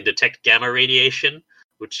so that it can detect gamma radiation,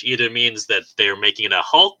 which either means that they're making it a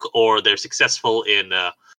Hulk or they're successful in,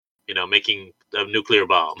 making a nuclear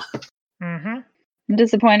bomb. Mm-hmm. I'm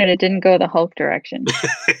disappointed it didn't go the Hulk direction.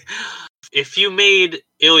 If you made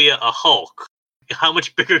Ilya a Hulk, how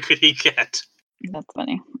much bigger could he get? That's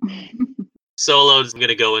funny. Solo's going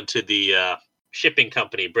to go into the shipping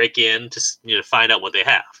company, break in to find out what they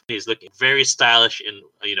have. He's looking very stylish in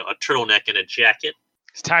a turtleneck and a jacket.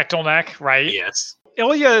 His tactile neck, right? Yes.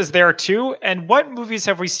 Ilya is there too. And what movies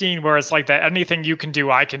have we seen where it's like that? Anything you can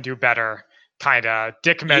do, I can do better. Kind of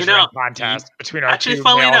dick measuring contest between our two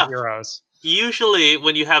male heroes. Usually,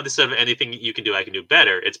 when you have this sort of anything you can do, I can do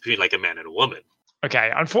better, it's between like a man and a woman.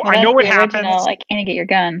 Okay, I know what happens. Like, Annie, get your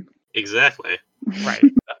gun. Exactly. Right.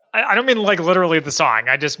 I don't mean like literally the song.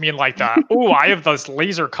 I just mean like I have this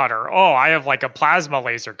laser cutter. Oh, I have like a plasma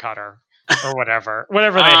laser cutter or whatever they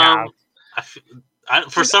have.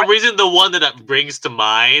 For some reason, the one that brings to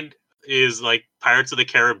mind is like Pirates of the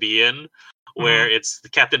Caribbean, where it's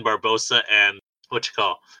Captain Barbossa and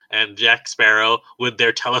and Jack Sparrow with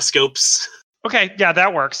their telescopes. Okay, yeah,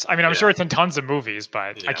 that works. I mean, I'm Yeah. sure it's in tons of movies,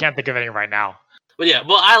 but I can't think of any right now. But yeah,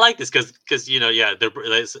 well, I like this because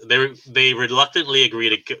they reluctantly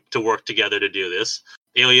agree to work together to do this.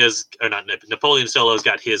 Napoleon Solo's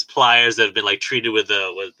got his pliers that have been like treated with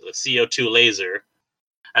a CO2 laser,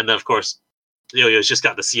 and then of course Ilya's just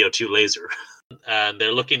got the CO2 laser, and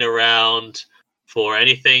they're looking around for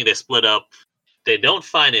anything. They split up. They don't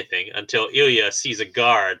find anything until Ilya sees a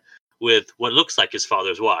guard with what looks like his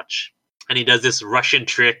father's watch, and he does this Russian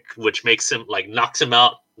trick which makes him knocks him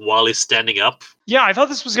out while he's standing up. Yeah, I thought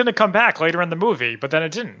this was going to come back later in the movie, but then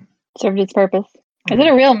it didn't. Served its purpose. Is it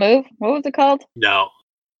a real move? What was it called? No.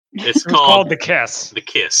 It's called the Kiss. The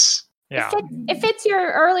Kiss. Yeah. It fits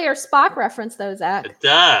your earlier Spock reference, though, Zach. It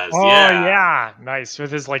does, Oh, yeah. yeah. Nice.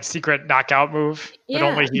 With his secret knockout move that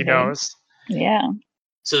only he knows. Yeah.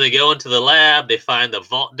 So they go into the lab. They find the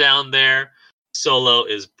vault down there. Solo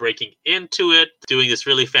is breaking into it, doing this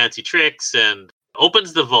really fancy tricks, and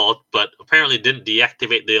opens the vault, but apparently didn't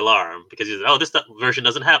deactivate the alarm because he said,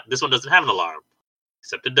 this one doesn't have an alarm.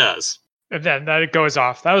 Except it does. And then it goes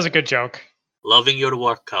off. That was a good joke. Loving your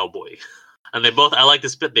work, cowboy. And I like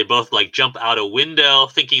this bit, they both jump out a window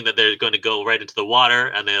thinking that they're going to go right into the water,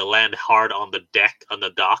 and they land hard on the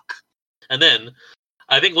dock. And then,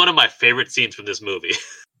 I think one of my favorite scenes from this movie.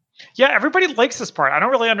 Yeah, everybody likes this part. I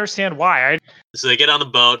don't really understand why. So they get on the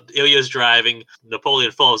boat, Ilya's driving,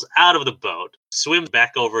 Napoleon falls out of the boat, swims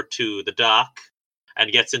back over to the dock,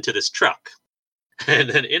 and gets into this truck. And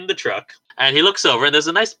then in the truck, and he looks over, and there's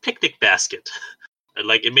a nice picnic basket. And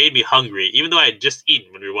it made me hungry, even though I had just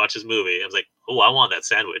eaten when we watched this movie. I was like, oh, I want that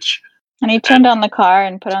sandwich. And he turned on the car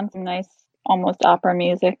and put on some nice, almost opera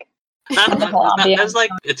music. That's like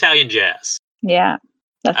Italian jazz. Yeah,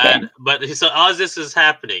 that's it. But so as this is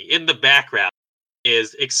happening, in the background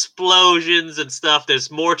is explosions and stuff. There's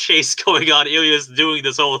more chase going on. Ilya's doing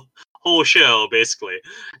this whole show, basically.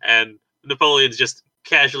 And Napoleon's just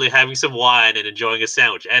casually having some wine and enjoying a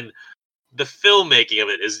sandwich. And the filmmaking of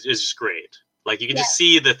it is just great. You can just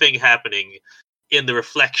see the thing happening in the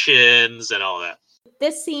reflections and all that.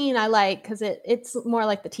 This scene I like because it's more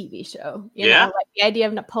like the TV show. You know, the idea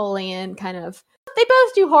of Napoleon kind of. They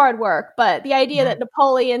both do hard work, but the idea that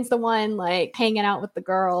Napoleon's the one hanging out with the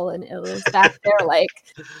girl and Ilya's back there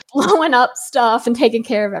blowing up stuff and taking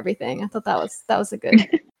care of everything. I thought that was a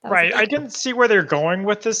good. Right. I didn't see where they're going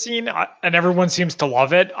with this scene, and everyone seems to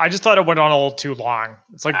love it. I just thought it went on a little too long.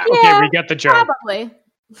 It's okay, we get the joke. Probably.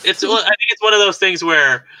 I think it's one of those things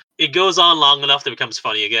where it goes on long enough that it becomes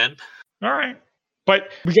funny again. All right.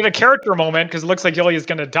 But we get a character moment because it looks like Ilya's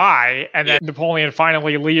going to die. And then Napoleon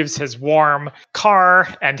finally leaves his warm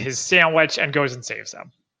car and his sandwich and goes and saves him.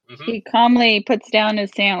 Mm-hmm. He calmly puts down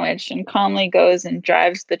his sandwich and calmly goes and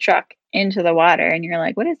drives the truck into the water. And you're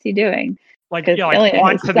like, what is he doing? Onto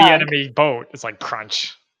the enemy boat. It's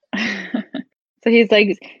crunch. So he's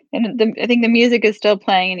and I think the music is still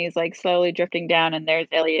playing, and he's slowly drifting down, and there's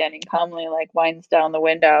Ilya, and he calmly winds down the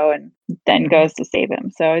window and then goes to save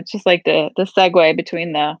him. So it's just the segue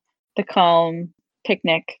between the calm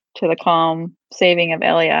picnic to the calm saving of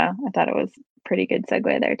Ilya. I thought it was a pretty good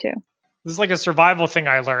segue there too. This is a survival thing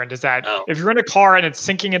I learned, is that if you're in a car and it's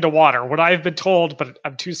sinking into water, what I've been told, but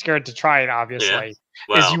I'm too scared to try it, obviously,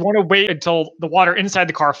 is you want to wait until the water inside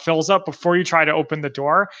the car fills up before you try to open the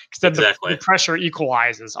door, because then the pressure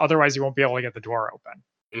equalizes. Otherwise, you won't be able to get the door open.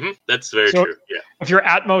 Mm-hmm. That's very true, yeah. If your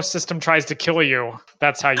Atmos system tries to kill you,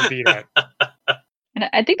 that's how you beat it.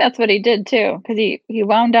 And I think that's what he did, too, because he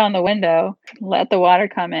wound down the window, let the water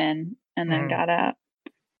come in, and then got out,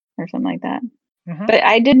 or something like that. Mm-hmm. But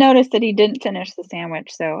I did notice that he didn't finish the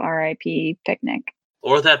sandwich, so R.I.P. picnic.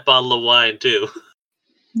 Or that bottle of wine, too.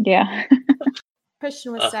 Yeah.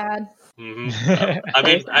 Christian was sad.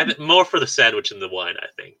 Mm-hmm. More for the sandwich than the wine, I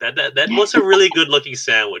think. That was a really good-looking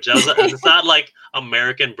sandwich. It's not like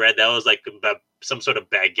American bread. That was some sort of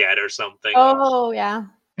baguette or something. Oh, yeah.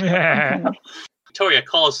 Victoria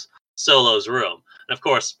calls Solo's room. And, of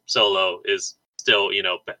course, Solo is still,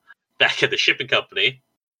 back at the shipping company.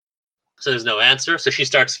 So there's no answer. So she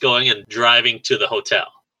starts going and driving to the hotel.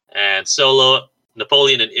 And Solo,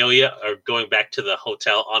 Napoleon, and Ilya are going back to the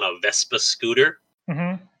hotel on a Vespa scooter.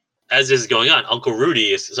 Mm-hmm. As this is going on, Uncle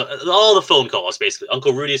Rudy is... So all the phone calls, basically.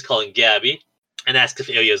 Uncle Rudy is calling Gabby and asks if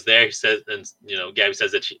Ilya's there. He says, and Gabby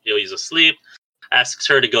says that Ilya's asleep. Asks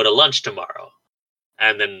her to go to lunch tomorrow.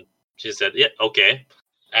 And then she said, yeah, okay.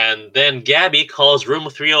 And then Gabby calls room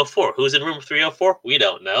 304. Who's in room 304? We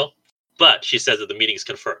don't know. But she says that the meeting is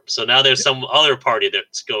confirmed. So now there's some other party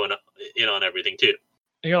that's going in on everything, too.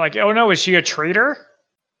 And you're like, oh, no, is she a traitor?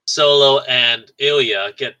 Solo and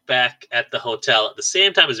Ilya get back at the hotel at the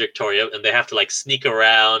same time as Victoria, and they have to like sneak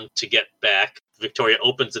around to get back. Victoria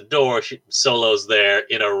opens the door. Solo's there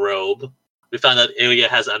in a robe. We found out Ilya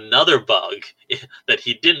has another bug that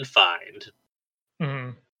he didn't find. Mm-hmm.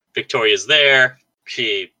 Victoria's there.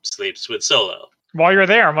 She sleeps with Solo. While you're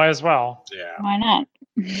there, might as well. Yeah. Why not?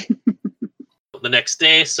 The next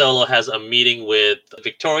day, Solo has a meeting with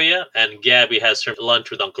Victoria, and Gabby has her lunch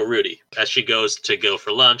with Uncle Rudy. As she goes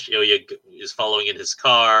for lunch, Ilya is following in his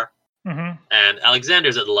car, Mm-hmm. and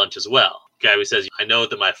Alexander's at the lunch as well. Gabby says, I know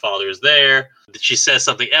that my father is there. She says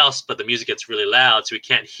something else, but the music gets really loud, so we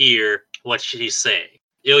can't hear what she's saying.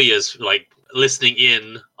 Ilya's like listening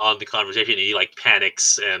in on the conversation, and he like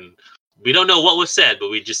panics, and we don't know what was said, but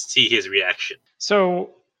we just see his reaction. So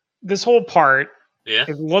this whole part Yeah.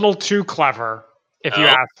 is a little too clever, if you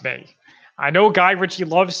ask me. I know Guy Ritchie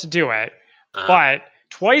loves to do it, but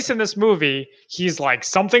twice in this movie, he's like,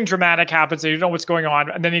 something dramatic happens and you don't know what's going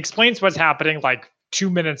on, and then he explains what's happening like 2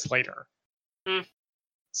 minutes later.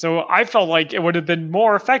 So I felt like it would have been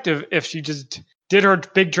more effective if she just did her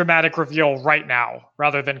big dramatic reveal right now,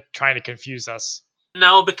 rather than trying to confuse us.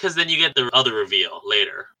 No, because then you get the other reveal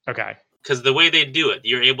later. Okay. Because the way they do it,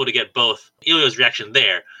 you're able to get both Ilya's reaction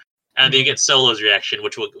there, and then you get Solo's reaction,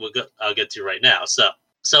 which I'll get to right now. So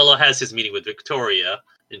Solo has his meeting with Victoria,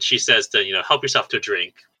 and she says to, help yourself to a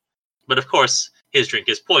drink. But of course, his drink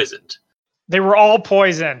is poisoned. They were all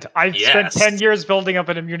poisoned. I spent 10 years building up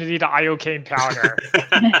an immunity to iocane powder.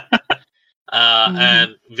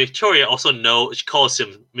 And Victoria also she calls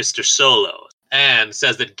him Mr. Solo, and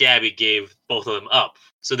says that Gabby gave both of them up.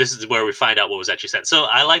 So this is where we find out what was actually said. So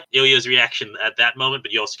I like Ilya's reaction at that moment,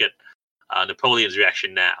 but you also get Napoleon's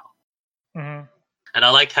reaction now. Mm-hmm. And I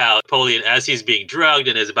like how Napoleon, as he's being drugged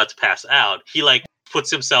and is about to pass out, he like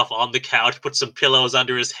puts himself on the couch, puts some pillows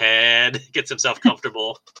under his head, gets himself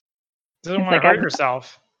comfortable. Doesn't want to hurt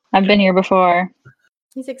yourself. I've been here before.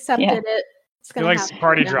 He's accepted it. It's He likes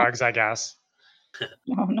party drugs, I guess.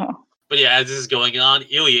 Oh, no. But yeah, as this is going on,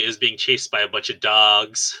 Ilya is being chased by a bunch of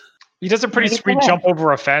dogs. He does a pretty sweet jump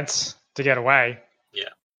over a fence to get away. Yeah.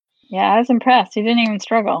 Yeah, I was impressed. He didn't even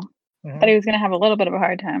struggle. Mm-hmm. Thought he was going to have a little bit of a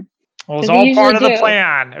hard time. Well, it was all part of the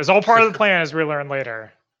plan. It was all part of the plan, as we learn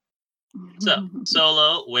later. So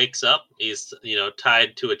Solo wakes up. He's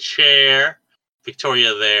tied to a chair.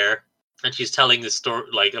 Victoria there, and she's telling this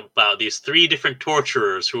story about these 3 different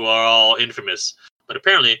torturers who are all infamous, but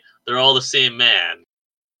apparently they're all the same man,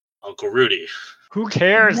 Uncle Rudy. Who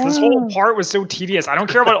cares? No. This whole part was so tedious. I don't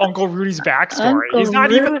care about Uncle Rudy's backstory. He's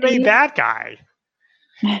not even the main bad guy.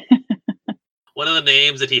 One of the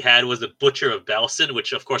names that he had was the Butcher of Belsen,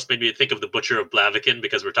 which of course made me think of the Butcher of Blaviken,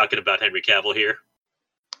 because we're talking about Henry Cavill here.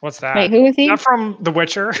 What's that? Wait, who is he? Not from The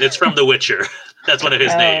Witcher. It's from The Witcher. That's one of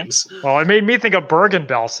his names. Well, it made me think of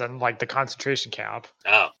Bergen-Belsen, like the concentration camp.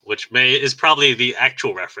 Oh, which is probably the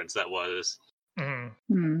actual reference that was.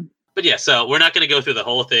 Mm-hmm. But yeah, so we're not going to go through the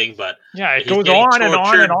whole thing, but yeah, it goes on and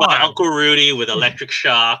on and on. By Uncle Rudy with electric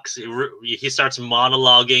shocks. He starts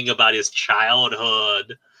monologuing about his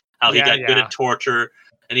childhood, how he got good at torture,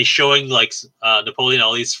 and he's showing Napoleon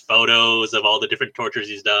all these photos of all the different tortures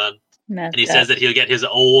he's done. And he says that he'll get his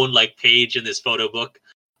own page in this photo book,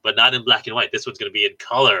 but not in black and white. This one's going to be in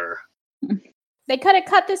color. They could have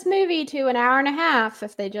cut this movie to an hour and a half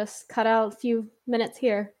if they just cut out a few minutes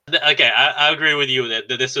here. Okay, I agree with you that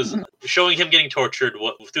this was showing him getting tortured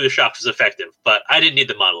through the shocks was effective, but I didn't need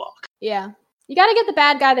the monologue. Yeah. You got to get the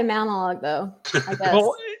bad guy the monologue, though, I guess.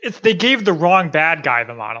 Well, they gave the wrong bad guy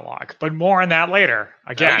the monologue, but more on that later.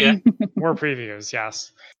 Again, more previews,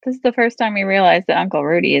 yes. This is the first time we realized that Uncle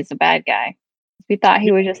Rudy is a bad guy. We thought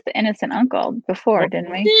he was just the innocent uncle before,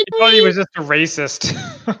 didn't we? We thought he was just a racist.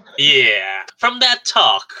 Yeah. From that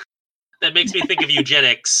talk, that makes me think of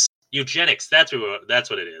eugenics. Eugenics, that's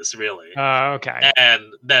what it is, really. Okay. And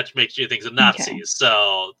that makes you think of Nazis. Okay.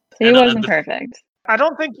 So he wasn't perfect. I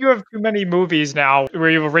don't think you have too many movies now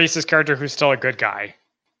where you have a racist character who's still a good guy.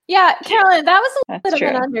 Yeah, Carolyn, that was a bit of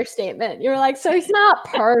an understatement. You were like, so he's not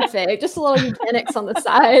perfect, just a little eugenics on the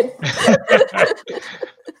side.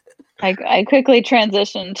 I quickly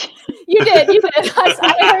transitioned. You did.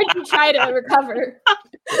 I heard you try to recover.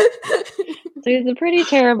 So he's a pretty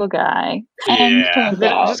terrible guy. And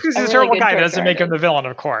just because he's a terrible guy doesn't make him the villain,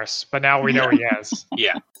 of course. But now we know he is.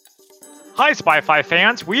 Yeah. Hi, Spy-Fi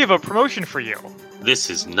fans. We have a promotion for you. This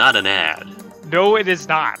is not an ad. No, it is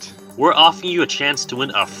not. We're offering you a chance to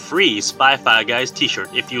win a free Spy-Fi Guys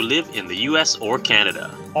t-shirt if you live in the US or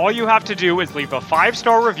Canada. All you have to do is leave a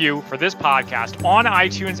 5-star review for this podcast on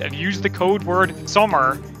iTunes and use the code word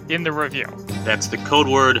SUMMER in the review. That's the code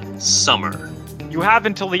word SUMMER. You have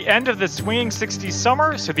until the end of the Swinging 60s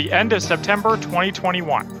summer, so the end of September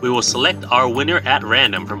 2021. We will select our winner at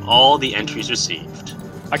random from all the entries received.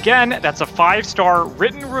 Again, that's a 5-star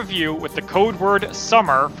written review with the code word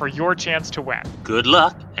SUMMER for your chance to win. Good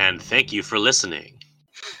luck, and thank you for listening.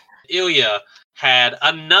 Ilya had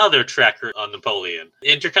another tracker on Napoleon.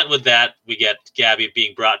 Intercut with that, we get Gabby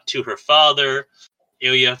being brought to her father.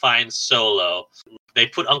 Ilya finds Solo. They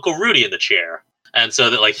put Uncle Rudy in the chair. And so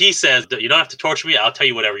that, like, he says, you don't have to torture me. I'll tell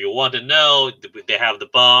you whatever you want to know. They have the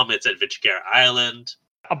bomb. It's at Vichigera Island.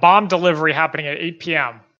 A bomb delivery happening at 8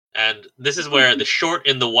 p.m. And this is where the short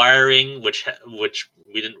in the wiring, which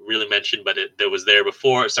we didn't really mention, but that was there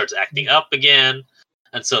before, it starts acting up again.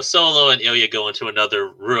 And so Solo and Ilya go into another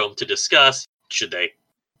room to discuss, should they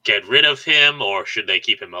get rid of him or should they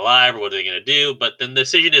keep him alive or what are they going to do? But then the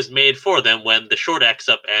decision is made for them when the short acts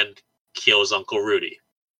up and kills Uncle Rudy.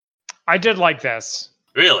 I did like this.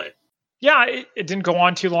 Really? Yeah, it didn't go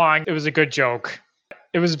on too long. It was a good joke.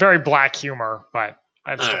 It was very black humor, but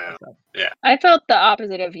I still like that. Yeah. I felt the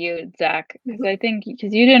opposite of you, Zach, because I think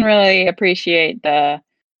because you didn't really appreciate the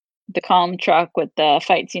calm truck with the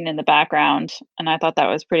fight scene in the background, and I thought that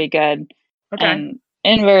was pretty good. Okay. And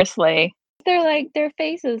inversely, they're like their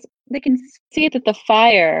faces. They can see that the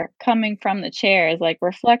fire coming from the chair is like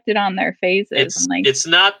reflected on their faces. It's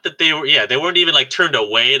not that they weren't even like turned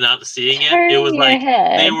away, not seeing it. It was your like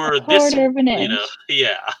head they were a this, quarter of an inch.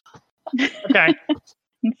 yeah. Okay.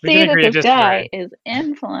 And We see can that agree to this guy disagree. is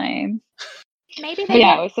in flames. Maybe they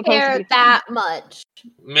Yeah, it don't was supposed to care be fun. that much.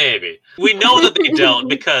 Maybe. We know that they don't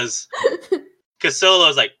because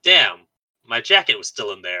Solo's like, damn, my jacket was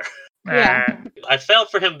still in there. Yeah. I felt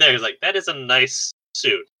for him there. He's like, that is a nice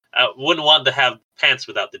suit. I wouldn't want to have pants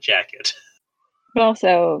without the jacket. But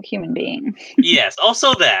also human being. Yes,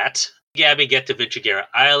 also that. Gabby gets to Vichigera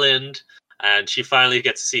Island, and she finally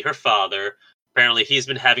gets to see her father. Apparently, he's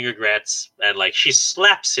been having regrets, and like she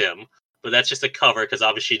slaps him, but that's just a cover because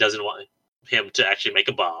obviously she doesn't want him to actually make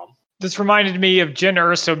a bomb. This reminded me of Jyn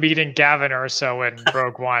Erso meeting Gavin Erso in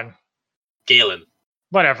Rogue One. Galen.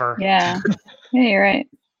 Whatever. Yeah. Yeah, you're right.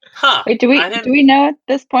 Huh. Wait, do we know at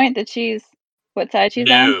this point that what side she's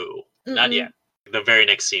on? No, not yet. The very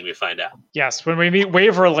next scene we find out. Yes, when we meet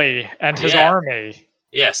Waverly and his army.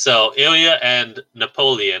 Yeah, so Ilya and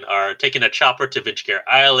Napoleon are taking a chopper to Vichigera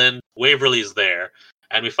Island. Waverly's there,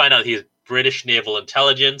 and we find out he's British naval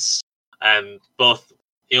intelligence, and both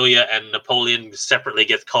Ilya and Napoleon separately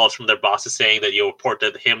get calls from their bosses saying that you'll report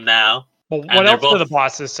to him now. Well, what else do the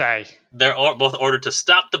bosses say? They're both ordered to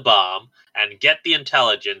stop the bomb and get the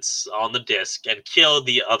intelligence on the disc and kill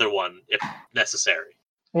the other one if necessary.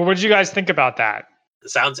 Well, what did you guys think about that?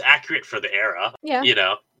 It sounds accurate for the era. Yeah. You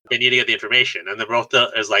know, they need to get the information. And the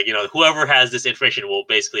Rotha is like, whoever has this information will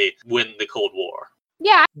basically win the Cold War.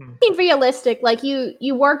 Yeah, I mean realistic. Like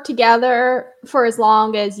you work together for as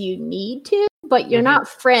long as you need to, but you're not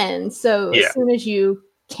friends. So as soon as you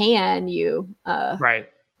can, you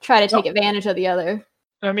try to take advantage of the other.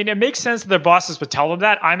 I mean, it makes sense that their bosses would tell them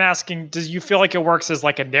that. I'm asking, do you feel like it works as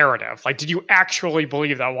like a narrative? Like, did you actually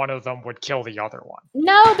believe that one of them would kill the other one?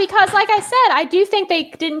 No, because like I said, I do think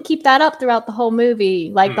they didn't keep that up throughout the whole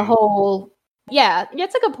movie. Like the whole,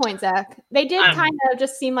 it's a good point, Zach. They did kind of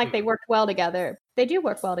just seem like they worked well together. They do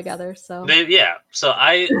work well together, so. So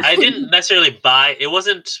I didn't necessarily buy, it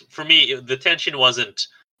wasn't, for me, the tension wasn't,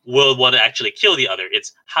 will one actually kill the other?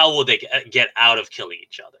 It's how will they get out of killing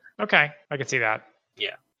each other? Okay, I can see that.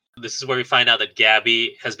 Yeah. This is where we find out that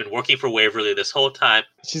Gabby has been working for Waverly this whole time.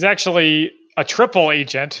 She's actually a triple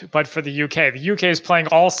agent, but for the UK. The UK is playing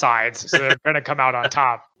all sides, so they're going to come out on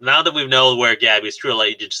top. Now that we know where Gabby's true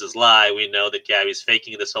allegiances lie, we know that Gabby's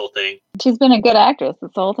faking this whole thing. She's been a good actress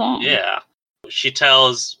this whole time. Yeah. She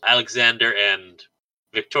tells Alexander and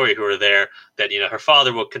Victoria, who are there, that her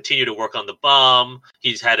father will continue to work on the bomb.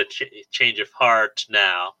 He's had a change of heart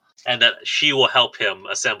now. And that she will help him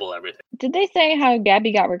assemble everything. Did they say how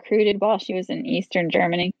Gabby got recruited while she was in Eastern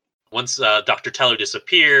Germany? Once Dr. Teller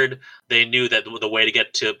disappeared, they knew that the way to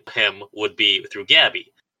get to him would be through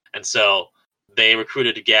Gabby. And so they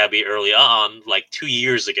recruited Gabby early on, like 2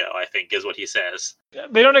 years ago, I think, is what he says.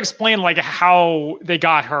 They don't explain like how they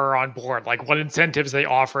got her on board, like what incentives they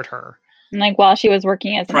offered her. And like while she was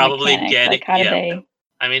working as a mechanic, like how did they...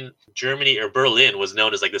 I mean, Germany or Berlin was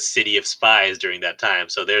known as like the city of spies during that time.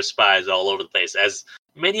 So there's spies all over the place. As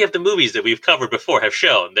many of the movies that we've covered before have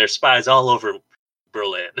shown, there's spies all over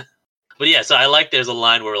Berlin. But yeah, so I like there's a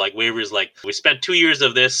line where like Waverly's like, we spent 2 years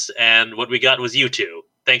of this and what we got was you two.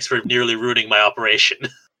 Thanks for nearly ruining my operation.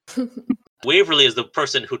 Waverly is the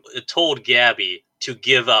person who told Gabby to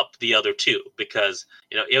give up the other two because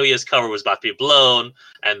Ilya's cover was about to be blown,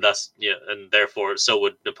 and thus and therefore so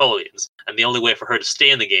would Napoleon's. And the only way for her to stay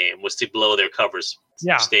in the game was to blow their covers,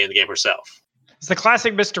 stay in the game herself. It's the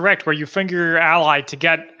classic misdirect where you finger your ally to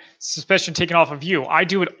get suspicion taken off of you. I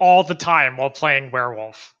do it all the time while playing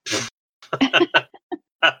Werewolf.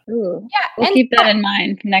 Ooh. Yeah, we'll keep that in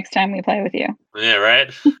mind next time we play with you. Yeah, right?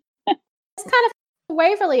 It's kind of a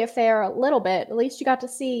Waverly affair a little bit. At least you got to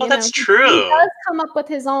see. That's true. He does come up with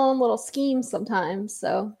his own little schemes sometimes.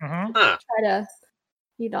 So try to.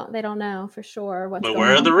 They don't know for sure what's going on. But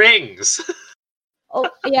where are the rings? Oh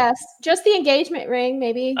yes, just the engagement ring,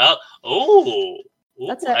 maybe. I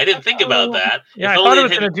didn't think about that. Yeah, I thought it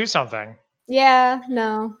was going to do something. Yeah,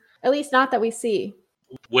 no. At least not that we see.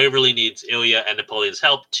 Waverly needs Ilya and Napoleon's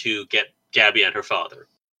help to get Gabby and her father.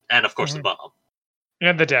 And, of course, the bomb.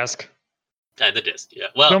 And the disc. And the disc, yeah.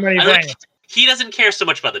 Well, so many things. He doesn't care so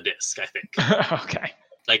much about the disc, I think. Okay.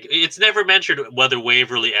 Like, it's never mentioned whether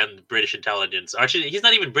Waverly and British intelligence... Actually, he's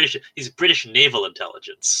not even British. He's British naval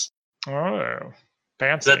intelligence. Oh,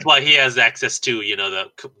 fancy. So that's why he has access to,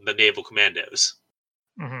 the naval commandos.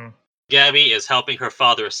 Mm-hmm. Gabby is helping her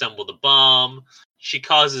father assemble the bomb. She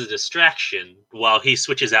causes a distraction while he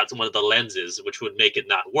switches out one of the lenses, which would make it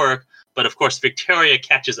not work. But of course, Victoria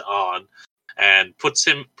catches on and puts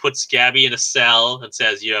Gabby in a cell and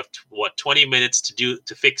says, "You have 20 minutes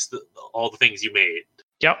to fix all the things you made."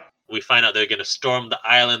 Yep. We find out they're going to storm the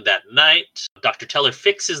island that night. Dr. Teller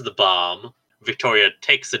fixes the bomb. Victoria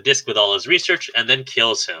takes the disc with all his research and then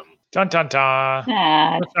kills him. Dun dun dun.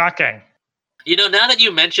 Shocking. Now that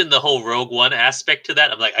you mentioned the whole Rogue One aspect to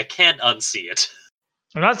that, I'm like, I can't unsee it.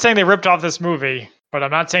 I'm not saying they ripped off this movie, but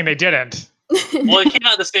I'm not saying they didn't. Well, it came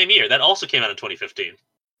out the same year. That also came out in 2015.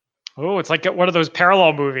 Oh, it's like one of those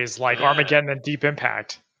parallel movies like Armageddon and Deep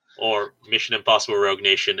Impact. Or Mission Impossible Rogue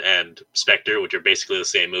Nation and Spectre, which are basically the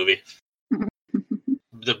same movie.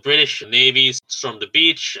 The British Navy storm the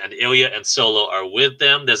beach, and Ilya and Solo are with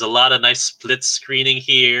them. There's a lot of nice split screening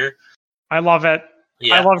here. I love it.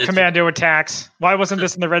 Yeah, I love commando attacks. Why wasn't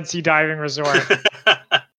this in the Red Sea Diving Resort?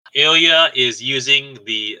 Ilya is using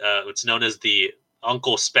what's known as the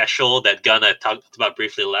Uncle Special, that gun I talked about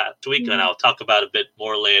briefly last week, and I'll talk about a bit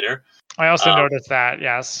more later. I also noticed that,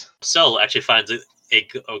 yes. Solo actually finds a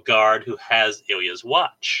guard who has Ilya's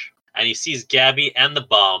watch, and he sees Gabby and the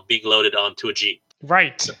bomb being loaded onto a jeep.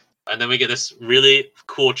 Right. And then we get this really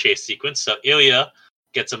cool chase sequence. So Ilya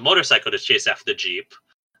gets a motorcycle to chase after the jeep,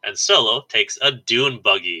 and Solo takes a dune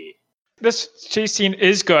buggy. This chase scene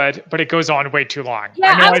is good, but it goes on way too long.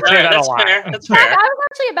 Yeah, I say that a lot. That's fair. I was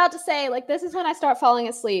actually about to say, this is when I start falling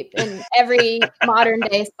asleep in every modern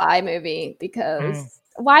day spy movie, because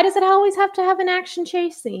why does it always have to have an action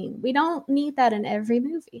chase scene? We don't need that in every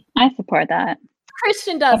movie. I support that.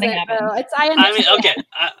 Christian doesn't. I mean, okay.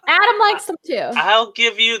 Adam likes them too. I'll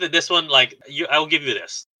give you this one. I will give you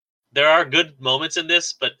this. There are good moments in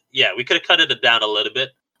this, but yeah, we could have cut it down a little bit.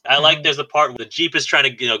 I like there's a part where the jeep is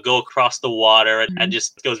trying to go across the water and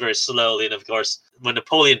just goes very slowly, and of course when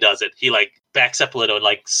Napoleon does it, he backs up a little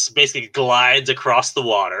and basically glides across the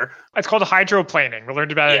water. It's called hydroplaning. We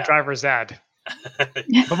learned about it in driver's ed.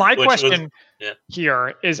 But my question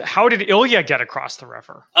here is, how did Ilya get across the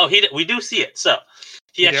river? Oh, we do see it. So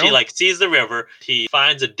he actually sees the river. He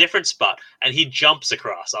finds a different spot and he jumps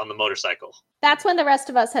across on the motorcycle. That's when the rest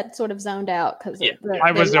of us had sort of zoned out because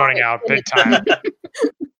I was zoning out big time.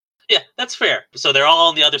 Yeah, that's fair. So they're all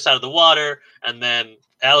on the other side of the water, and then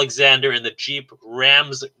Alexander in the jeep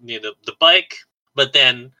rams the bike, but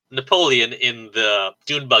then Napoleon in the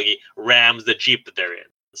dune buggy rams the jeep that they're in.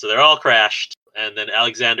 So they're all crashed, and then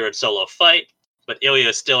Alexander and Solo fight, but Ilya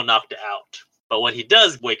is still knocked out. But when he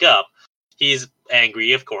does wake up, he's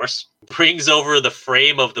angry, of course, brings over the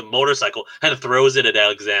frame of the motorcycle and throws it at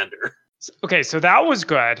Alexander. Okay, so that was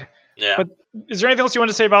good. Yeah. But is there anything else you want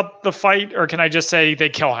to say about the fight, or can I just say they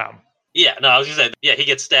kill him? Yeah, no, I was going to say, he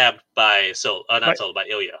gets stabbed by by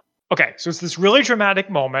Ilya. Okay, so it's this really dramatic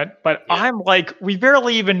moment, but I'm like, we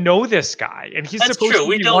barely even know this guy, and he's supposed to be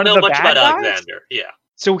we don't one know of the much bad about guys? Alexander. Yeah.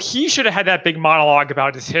 So he should have had that big monologue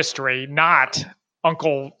about his history, not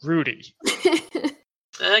Uncle Rudy.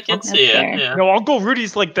 I can see it. Yeah. No, Uncle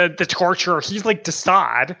Rudy's like the torturer. He's like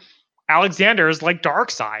Desaad. Alexander is like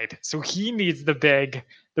Darkseid. So he needs the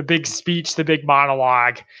big speech, the big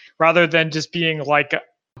monologue, rather than just being like a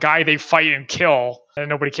guy they fight and kill and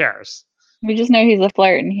nobody cares. We just know he's a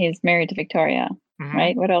flirt and he's married to Victoria,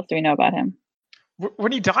 right? What else do we know about him?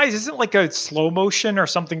 When he dies, isn't it like a slow motion or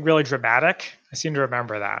something really dramatic? I seem to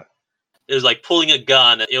remember that. is like pulling a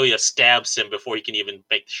gun, and Ilya stabs him before he can even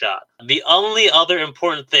make the shot. The only other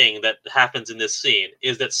important thing that happens in this scene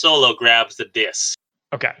is that Solo grabs the disc.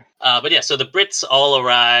 Okay. But yeah, so the Brits all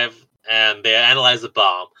arrive and they analyze the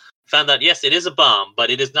bomb. Found out, yes, it is a bomb, but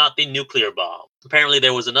it is not the nuclear bomb. Apparently,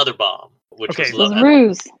 there was another bomb, which Okay, It was a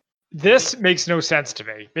ruse. This makes no sense to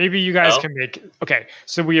me. Maybe you guys Oh. can make. Okay,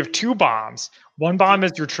 so we have two bombs. One bomb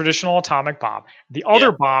is your traditional atomic bomb. The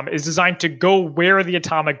other bomb is designed to go where the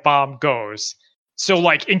atomic bomb goes. So,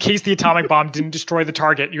 like, in case the atomic bomb didn't destroy the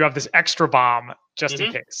target, you have this extra bomb just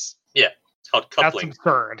in case. Yeah, it's called coupling. That's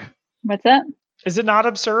absurd. What's that? Is it not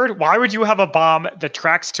absurd? Why would you have a bomb that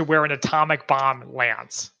tracks to where an atomic bomb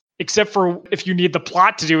lands? Except for if you need the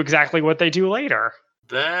plot to do exactly what they do later.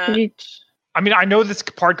 That... I mean, I know this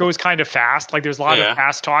part goes kind of fast. Like, there's a lot of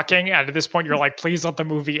fast talking. And at this point, you're like, please let the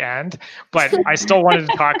movie end. But I still wanted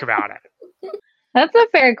to talk about it. That's a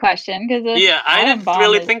fair question because I didn't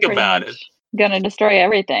really think about it. Gonna destroy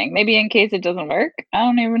everything. Maybe in case it doesn't work. I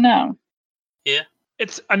don't even know. Yeah,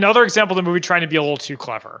 it's another example of the movie trying to be a little too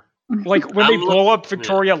clever. Like, when they blow up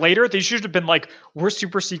Victoria later, they should have been like, we're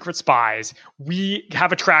super secret spies. We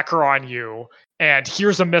have a tracker on you, and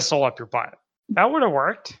here's a missile up your butt. That would have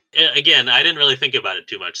worked. Again, I didn't really think about it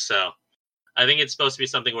too much, so I think it's supposed to be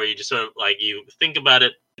something where you just sort of, like, you think about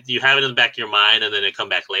it, you have it in the back of your mind, and then it come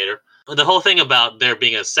back later. The whole thing about there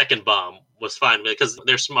being a second bomb was fine, because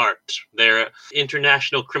they're smart. They're an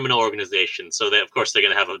international criminal organization, so of course they're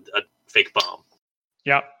going to have a fake bomb.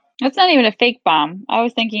 Yep. That's not even a fake bomb. I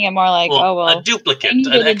was thinking it more like, a duplicate,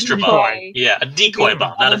 an extra bomb. Yeah, a decoy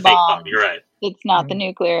bomb, not a fake bomb. You're right. It's not the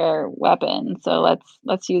nuclear weapon, so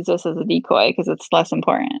let's use this as a decoy because it's less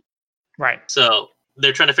important. Right. So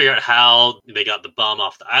they're trying to figure out how they got the bomb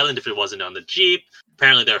off the island if it wasn't on the Jeep.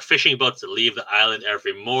 Apparently, there are fishing boats that leave the island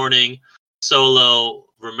every morning. Solo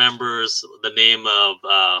remembers the name of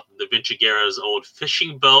the Vinci Guerra's old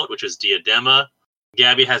fishing boat, which is Diadema.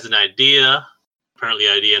 Gabby has an idea. Apparently,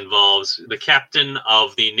 the idea involves the captain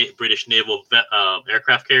of the British naval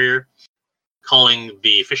aircraft carrier calling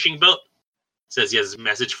the fishing boat. Says he has a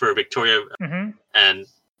message for Victoria. And,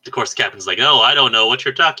 of course, the captain's like, oh, I don't know what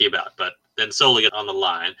you're talking about. But then Solo gets on the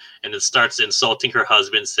line, and it starts insulting her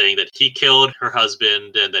husband, saying that he killed her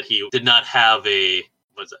husband and that he did not have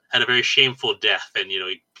had a very shameful death. And,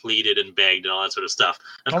 he pleaded and begged and all that sort of stuff.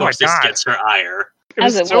 And, of course, this gets her ire. It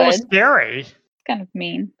was so scary. It's kind of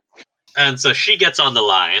mean. And so she gets on the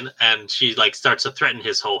line, and she starts to threaten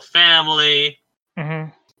his whole family.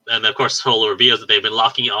 And of course, Solo reveals that they've been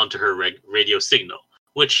locking onto her radio signal,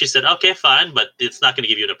 which she said, okay, fine, but it's not going to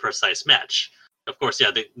give you a precise match. Of course,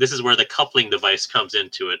 this is where the coupling device comes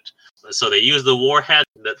into it. So they use the warhead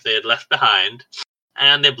that they had left behind,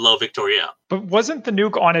 and they blow Victoria up. But wasn't the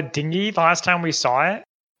nuke on a dinghy the last time we saw it?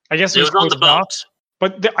 I guess it was on the boat.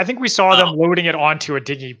 But I think we saw them loading it onto a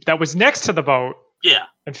dinghy that was next to the boat. Yeah.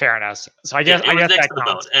 In fairness. So I guess it was next that to the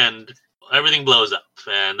boat, and everything blows up,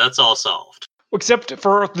 and that's all solved. Except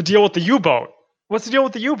for the deal with the U-boat. What's the deal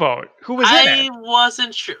with the U-boat? Who was in it? I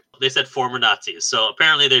wasn't sure. They said former Nazis. So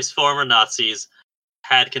apparently there's former Nazis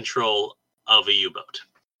had control of a U-boat.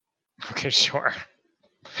 Okay, sure.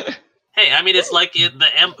 Hey, I mean, it's like in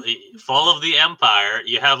the fall of the Empire.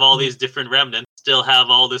 You have all these different remnants, still have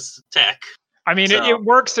all this tech. I mean, it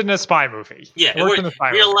works in a spy movie. Yeah, it works in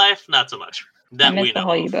real life, not so much. That we know the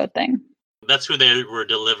whole U-boat thing. That's who they were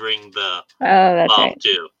delivering the bomb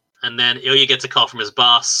to. And then Ilya gets a call from his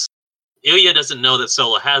boss. Ilya doesn't know that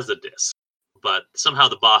Solo has the disc, but somehow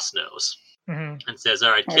the boss knows and says,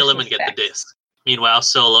 all right, kill him and get the disc. Meanwhile,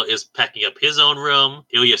 Solo is packing up his own room.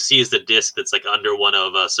 Ilya sees the disc that's under one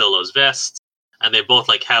of Solo's vests, and they both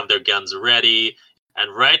have their guns ready.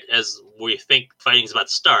 And right as we think fighting's about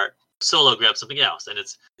to start, Solo grabs something else, and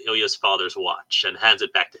it's Ilya's father's watch and hands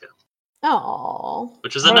it back to him. Oh,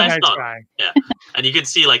 which is a nice moment. Yeah, and you can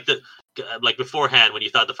see beforehand when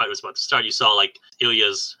you thought the fight was about to start, you saw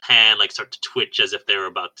Ilya's hand start to twitch as if they were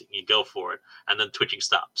about to go for it, and then twitching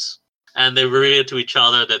stops. And they reveal to each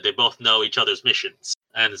other that they both know each other's missions,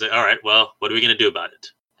 and say, "All right, well, what are we going to do about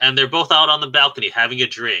it?" And they're both out on the balcony having a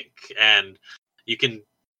drink, and you can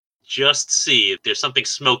just see there's something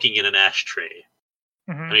smoking in an ashtray,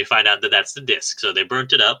 and we find out that that's the disc. So they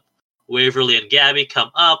burnt it up. Waverly and Gabby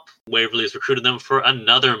come up. Waverly has recruited them for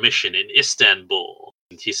another mission in Istanbul.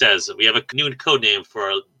 And he says, we have a new code name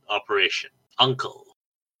for our operation, Uncle.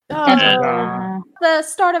 Oh, the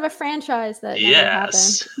start of a franchise that never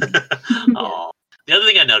happened. Oh. The other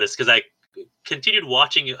thing I noticed, because I continued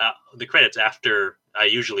watching the credits after I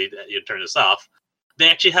usually turn this off, they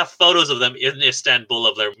actually have photos of them in Istanbul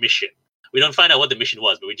of their mission. We don't find out what the mission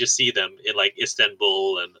was, but we just see them in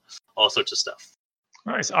Istanbul and all sorts of stuff.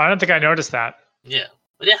 Nice. I don't think I noticed that. Yeah.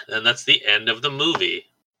 But yeah, and that's the end of the movie.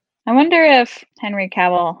 I wonder if Henry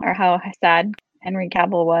Cavill, or how sad Henry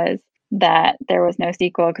Cavill was that there was no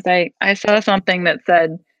sequel, because I saw something that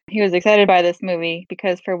said he was excited by this movie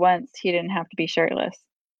because for once he didn't have to be shirtless.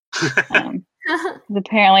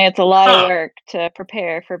 Apparently it's a lot of work to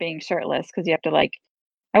prepare for being shirtless, because you have to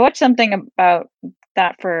I watched something about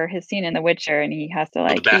that for his scene in The Witcher, and he has to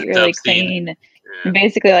eat really clean and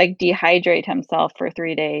basically dehydrate himself for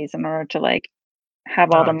 3 days in order to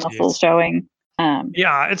have all the muscles showing.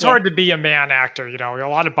 It's hard to be a man actor, a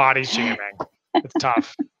lot of body shaming. It's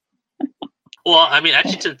tough. Well, I mean,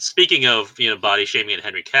 actually, speaking of body shaming and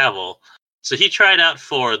Henry Cavill, so he tried out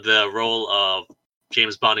for the role of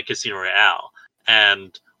James Bond in Casino Royale,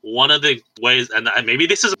 and one of the ways, and maybe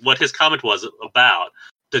this is what his comment was about,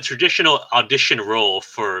 the traditional audition role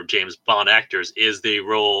for James Bond actors is the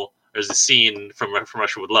role, there's a scene from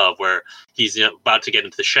Russia with Love where he's about to get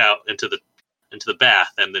into the shower, into the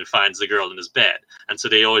bath, and then finds the girl in his bed, and so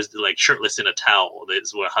they always do shirtless in a towel.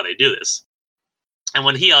 Is how they do this. And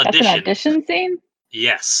when he auditioned, that's an audition scene.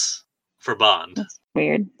 Yes, for Bond. That's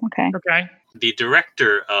weird. Okay. The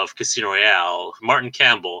director of Casino Royale, Martin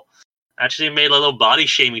Campbell, actually made a little body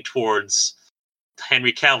shaming towards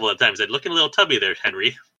Henry Cavill at times. Said, "Looking a little tubby there,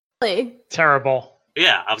 Henry." Really? Terrible.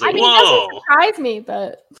 Yeah, I was like, It "Whoa!" doesn't surprise me,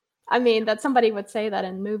 but I mean that somebody would say that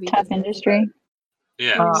in movies. Tough industry.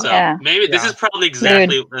 Yeah, so maybe this is probably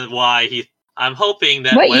exactly why I'm hoping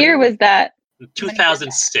that. What year was that?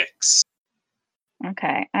 2006.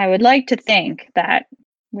 Okay, I would like to think that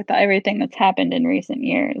with everything that's happened in recent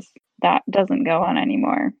years, that doesn't go on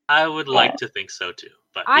anymore. I would like to think so too,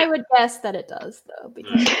 but I would guess that it does though,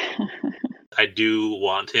 because I do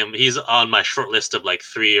want him. He's on my short list of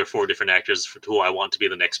 3 or 4 different actors who I want to be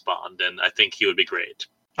the next Bond, and I think he would be great.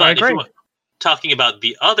 But if you want, talking about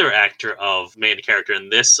the other actor of main character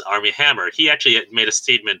in this, Armie Hammer, he actually made a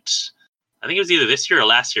statement. I think it was either this year or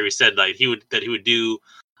last year. He said he would do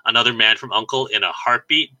Another Man from U.N.C.L.E. in a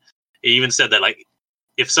heartbeat. He even said that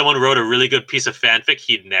if someone wrote a really good piece of fanfic,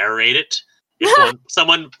 he'd narrate it. If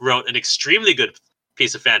someone wrote an extremely good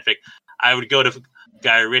piece of fanfic, I would go to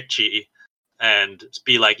Guy Ritchie and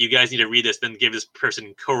be like, "You guys need to read this, then give this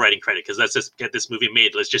person co-writing credit, because let's just get this movie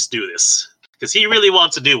made. Let's just do this." Because he really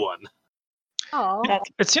wants to do one. Oh.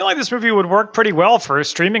 It seemed like this movie would work pretty well for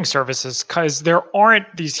streaming services, because there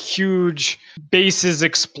aren't these huge bases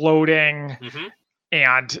exploding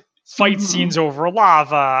and fight scenes over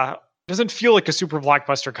lava. It doesn't feel like a super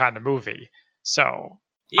blockbuster kind of movie. So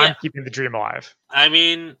I'm keeping the dream alive. I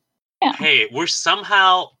mean, hey, we're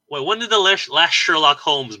somehow... Wait, when did the last Sherlock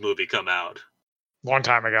Holmes movie come out? Long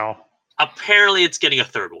time ago. Apparently it's getting a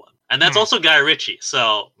third one. And that's also Guy Ritchie.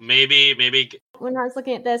 So maybe... When I was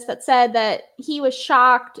looking at this, that said that he was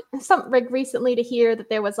shocked recently to hear that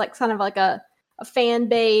there was kind of a fan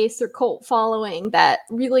base or cult following that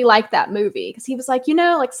really liked that movie. Because he was like,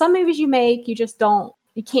 some movies you make, you just don't,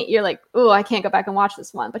 you're like, oh, I can't go back and watch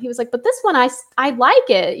this one. But he was like, but this one, I like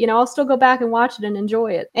it. I'll still go back and watch it and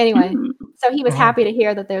enjoy it. Anyway, so he was happy to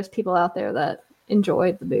hear that there's people out there that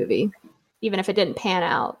enjoyed the movie, even if it didn't pan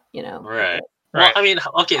out, Right. Well, I mean,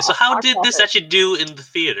 okay, so how did this actually do in the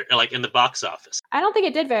theater, in the box office? I don't think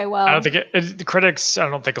it did very well. I don't think the critics, I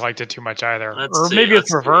don't think liked it too much either. Maybe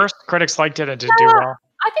it's reversed. Critics liked it and didn't do well.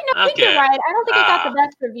 I think you're right. I don't think it got the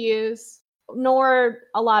best reviews, nor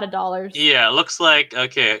a lot of dollars. Yeah, it looks like,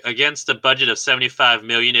 against a budget of $75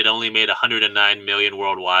 million, it only made $109 million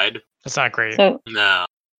worldwide. That's not great. So, no.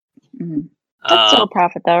 That's still a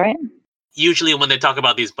profit though, right? Usually when they talk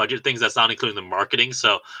about these budget things, that's not including the marketing.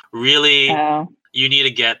 So really, you need to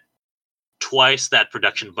get twice that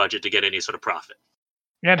production budget to get any sort of profit.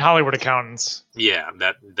 And Hollywood accountants. Yeah,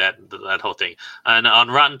 that whole thing. And on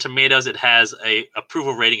Rotten Tomatoes, it has a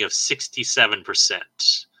approval rating of 67%.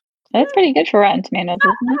 That's pretty good for Rotten Tomatoes,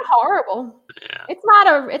 isn't it? Not horrible. Yeah.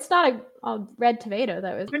 It's not a red tomato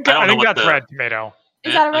though. I think that's red tomato.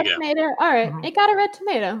 Is that a red tomato? All right, it got a red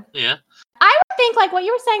tomato. Yeah. I would think what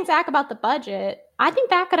you were saying, Zach, about the budget. I think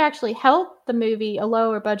that could actually help the movie a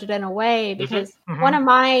lower budget in a way, because one of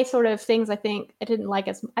my sort of things I think I didn't like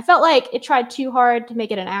I felt like it tried too hard to make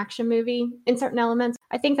it an action movie in certain elements.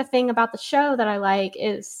 I think the thing about the show that I like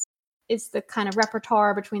is the kind of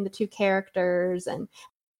repertoire between the two characters and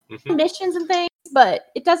missions and things, but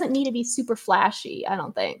it doesn't need to be super flashy, I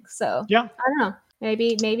don't think. So yeah, I don't know.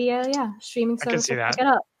 Maybe streaming service will pick it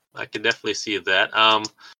up. I can definitely see that.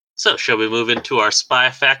 So, shall we move into our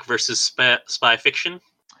spy fact versus spy fiction?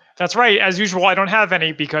 That's right. As usual, I don't have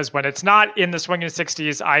any, because when it's not in the swinging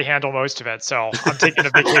 60s, I handle most of it. So I'm taking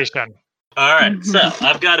a vacation. All right. So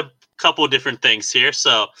I've got a couple different things here.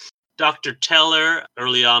 So Dr. Teller,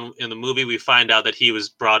 early on in the movie, we find out that he was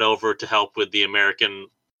brought over to help with the American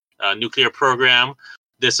nuclear program.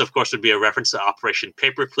 This, of course, would be a reference to Operation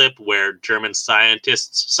Paperclip, where German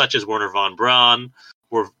scientists such as Werner von Braun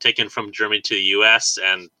were taken from Germany to the U.S.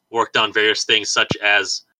 and worked on various things such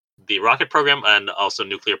as the rocket program and also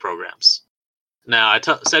nuclear programs. Now, I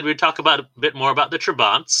said we'd talk about a bit more about the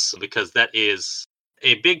Trabants, because that is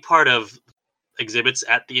a big part of exhibits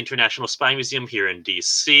at the International Spy Museum here in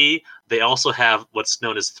D.C. They also have what's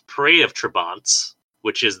known as the Parade of Trabants,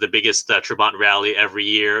 which is the biggest Trabant rally every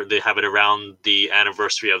year. They have it around the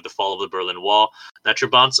anniversary of the fall of the Berlin Wall. Now,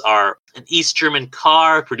 Trabants are an East German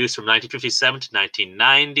car produced from 1957 to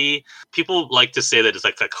 1990. People like to say that it's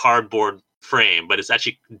like a cardboard frame, but it's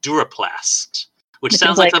actually Duraplast, which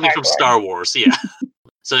sounds like something from Star Wars. Yeah.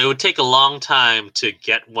 So it would take a long time to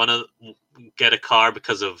get a car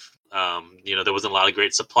because of there wasn't a lot of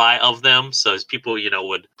great supply of them. So as people,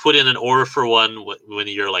 would put in an order for one when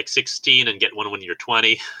you're like 16 and get one when you're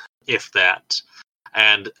 20, if that.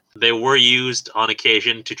 And they were used on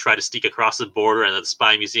occasion to try to sneak across the border. And at the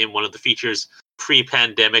Spy Museum, one of the features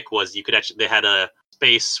pre-pandemic was they had a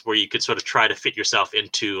space where you could sort of try to fit yourself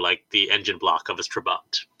into like the engine block of a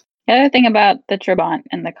Trabant. The other thing about the Trabant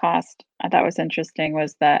and the cost I thought was interesting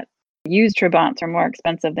was that used Trabants are more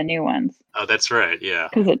expensive than new ones. Oh, that's right. Yeah.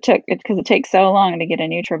 Because it takes so long to get a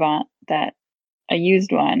new Trabant that a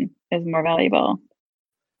used one is more valuable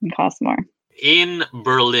and costs more. In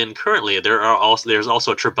Berlin currently, there's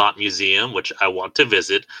also a Trabant museum, which I want to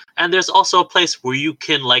visit, and there's also a place where you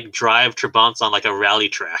can like drive Trabants on like a rally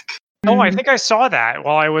track. Oh, I think I saw that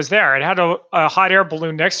while I was there. It had a hot air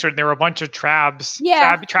balloon next to it, and there were a bunch of trabbies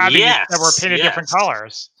that were painted different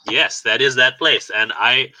colors. Yes, that is that place. And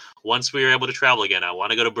once we were able to travel again, I want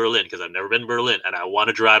to go to Berlin because I've never been to Berlin, and I want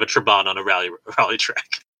to drive a Trabant on a rally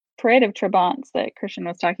track. Parade of Trabants that Christian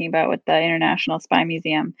was talking about with the International Spy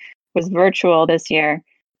Museum was virtual this year,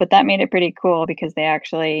 but that made it pretty cool because they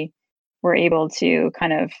actually were able to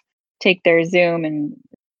kind of take their Zoom and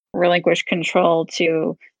relinquish control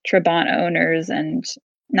to Trabant owners and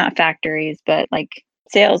not factories, but like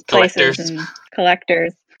sales places and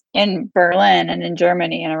collectors in Berlin and in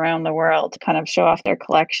Germany and around the world to kind of show off their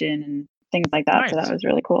collection and things like that. Nice. So that was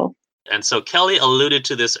really cool. And so Kelly alluded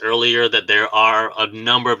to this earlier, that there are a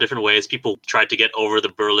number of different ways people tried to get over the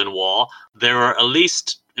Berlin Wall. There are, at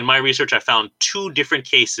least in my research, I found 2 different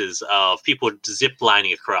cases of people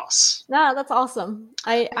zip-lining across. No, that's awesome.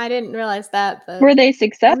 I didn't realize that. But were they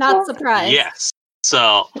successful? I'm not surprised. Yes.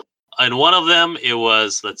 So in one of them, it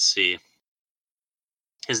was, let's see,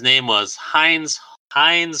 his name was Heinz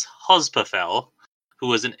Hospafel, who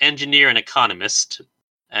was an engineer and economist,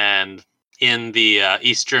 and in the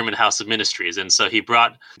East German House of Ministries. And so he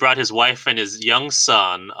brought his wife and his young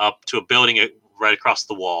son up to a building right across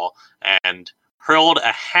the wall and hurled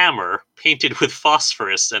a hammer painted with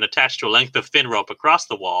phosphorus and attached to a length of thin rope across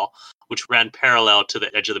the wall, which ran parallel to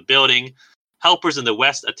the edge of the building. Helpers in the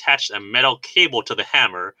west attached a metal cable to the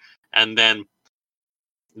hammer and then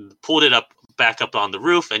pulled it back up on the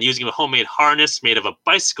roof, and using a homemade harness made of a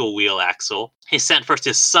bicycle wheel axle, he sent first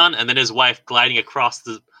his son and then his wife gliding across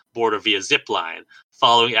the border via zip line,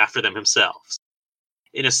 following after them himself.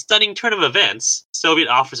 In a stunning turn of events, Soviet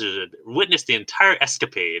officers had witnessed the entire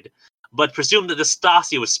escapade, but presumed that the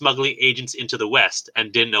Stasi was smuggling agents into the West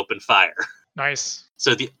and didn't open fire. Nice.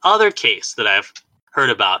 So the other case that I've heard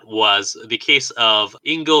about was the case of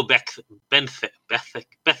Ingo Bethke.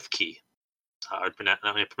 It's hard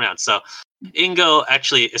to pronounce. So Ingo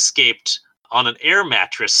actually escaped on an air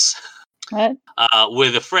mattress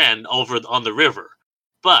with a friend over on the river.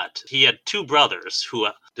 But he had 2 brothers who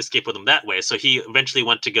escaped with him that way, so he eventually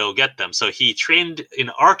went to go get them. So he trained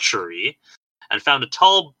in archery and found a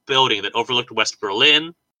tall building that overlooked East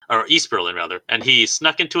Berlin, rather. And he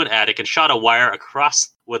snuck into an attic and shot a wire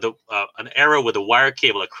across with an arrow with a wire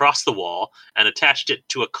cable across the wall and attached it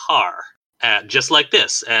to a car, just like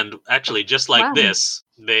this. And actually, just like this,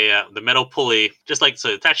 the metal pulley,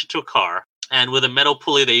 attached it to a car. And with a metal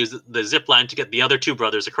pulley, they used the zip line to get the other 2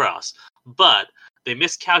 brothers across. But they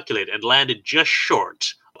miscalculated and landed just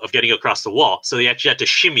short of getting across the wall. So they actually had to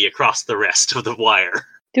shimmy across the rest of the wire.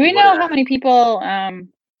 Do we know how many people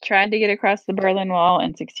tried to get across the Berlin Wall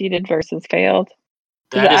and succeeded versus failed?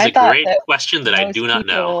 That is a great question that I do not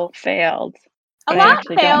know. Failed. A lot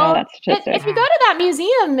failed. If you go to that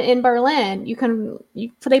museum in Berlin,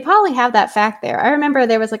 they probably have that fact there. I remember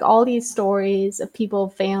there was like all these stories of people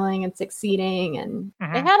failing and succeeding, and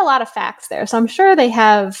they had a lot of facts there. So I'm sure they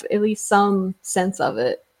have at least some sense of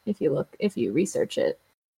it if you research it.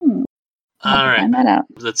 All right.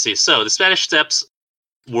 Let's see. So the Spanish Steps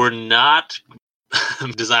were not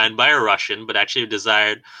designed by a Russian, but actually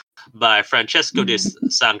designed by Francesco de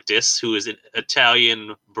Sanctis, who is an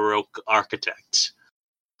Italian Baroque architect.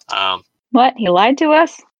 What? He lied to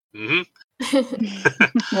us?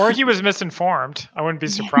 Mm-hmm. Or he was misinformed. I wouldn't be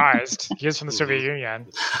surprised. He is from the Soviet Union.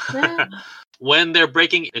 When they're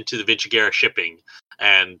breaking into the Vinciguerra shipping,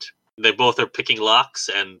 and they both are picking locks,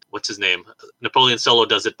 and what's his name? Napoleon Solo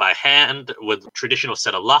does it by hand with a traditional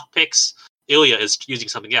set of lock picks. Ilya is using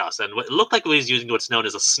something else, and it looked like he was using what's known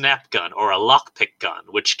as a snap gun or a lockpick gun,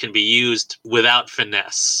 which can be used without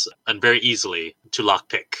finesse and very easily to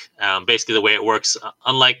lockpick. Basically, the way it works,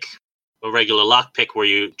 unlike a regular lockpick where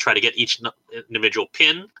you try to get each individual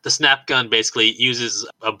pin, the snap gun basically uses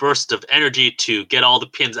a burst of energy to get all the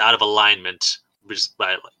pins out of alignment,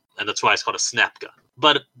 and that's why it's called a snap gun.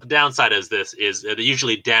 But the downside of this is that it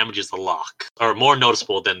usually damages the lock, or more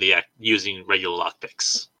noticeable than the using regular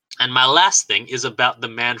lockpicks. And my last thing is about the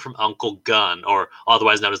Man from Uncle Gun, or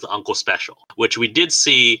otherwise known as the Uncle Special, which we did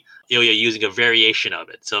see Ilya using a variation of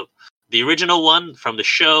it. So the original one from the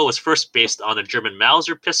show was first based on a German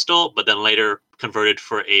Mauser pistol, but then later converted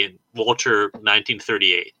for a Walter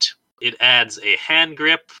 1938. It adds a hand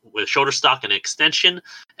grip with shoulder stock and extension.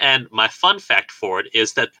 And my fun fact for it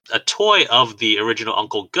is that a toy of the original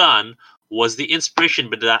Uncle Gun was the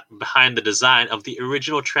inspiration behind the design of the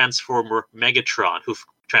original Transformer Megatron, who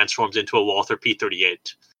transforms into a Walther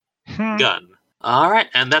P-38 gun. All right,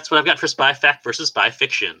 and that's what I've got for Spy Fact versus Spy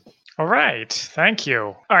Fiction. All right, thank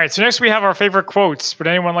you. All right, so next we have our favorite quotes. Would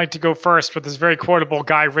anyone like to go first with this very quotable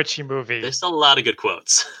Guy Ritchie movie? There's a lot of good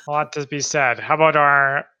quotes. A lot to be said. How about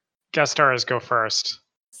our guest stars go first?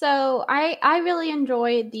 So I really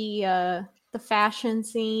enjoyed the fashion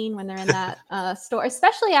scene when they're in that store,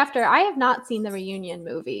 especially after I have not seen the reunion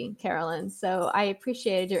movie, Carolyn. So I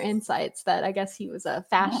appreciated your insights that I guess he was a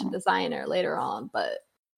fashion designer later on. But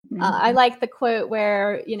I like the quote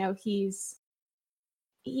where, you know, he's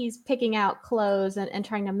picking out clothes and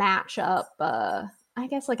trying to match up, I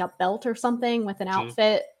guess like a belt or something with an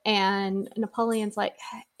outfit. And Napoleon's like,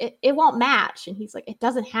 it won't match. And he's like, it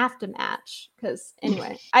doesn't have to match. Because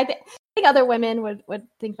anyway, I think other women would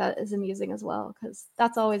think that is amusing as well. Because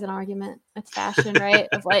that's always an argument. It's fashion, right?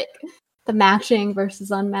 Of like the matching versus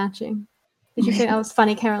unmatching. Did you think that was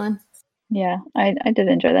funny, Carolyn? Yeah, I did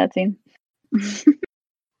enjoy that scene.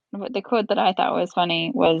 But the quote that I thought was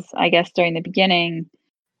funny was, I guess, during the beginning,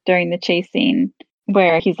 during the chase scene,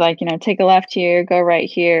 where he's like, you know, take a left here, go right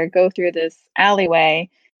here, go through this alleyway.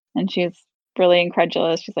 And she's really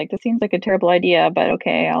incredulous. She's like, this seems like a terrible idea, but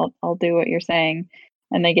okay, I'll do what you're saying.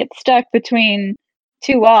 And they get stuck between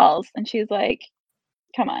two walls. And she's like,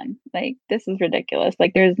 come on, like, this is ridiculous.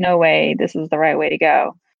 Like, there's no way this is the right way to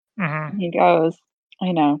go. And he goes,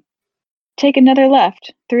 you know, take another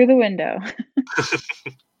left through the window.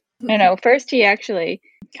 You know, first he actually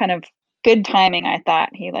kind of good timing, I thought.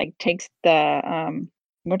 He like takes the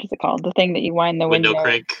what is it called? The thing that you wind the window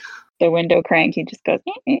crank. The window crank. He just goes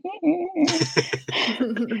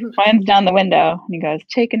winds down the window and he goes,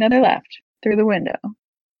 take another left through the window.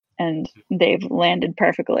 And they've landed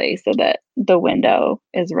perfectly so that the window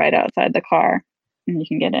is right outside the car and you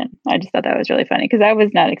can get in. I just thought that was really funny because I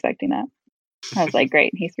was not expecting that. I was like,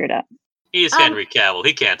 great, he screwed up. He's Henry Cavill.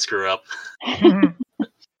 He can't screw up.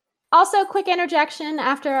 Also, quick interjection.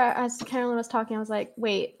 After as Carolyn was talking, I was like,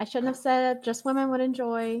 wait, I shouldn't have said just women would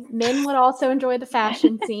enjoy. Men would also enjoy the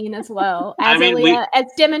fashion scene as well, as as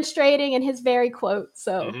demonstrating in his very quote.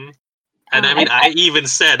 So, and I mean, I even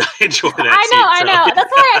said I enjoy that I scene. know.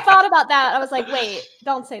 That's why I thought about that. I was like, wait,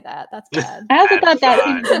 don't say that. That's bad. I also thought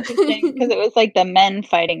that was interesting because it was like the men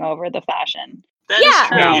fighting over the fashion. That is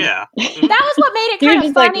true, yeah. That was what made it kind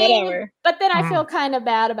of funny. Like, but then I feel kind of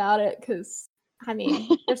bad about it because, I mean,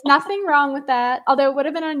 there's nothing wrong with that. Although it would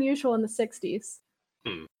have been unusual in the 60s.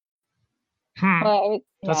 Well,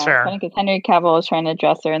 that's fair. Because Henry Cavill was trying to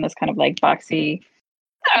dress her in this kind of like boxy.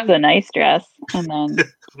 That was a nice dress, and then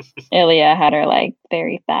Ilya had her like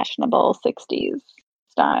very fashionable 60s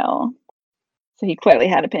style. So he clearly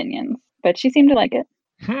had opinions, but she seemed to like it.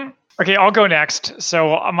 Okay, I'll go next.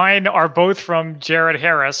 So mine are both from Jared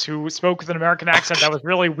Harris, who spoke with an American accent that was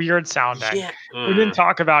really weird sounding. Yeah. We didn't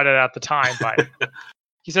talk about it at the time, but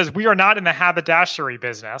he says, we are not in the haberdashery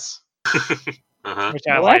business, which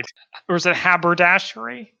I liked. Or is it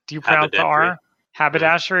haberdashery? Do you pronounce the R?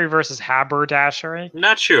 Haberdashery versus haberdashery?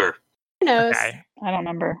 Not sure. Who knows? Okay. I don't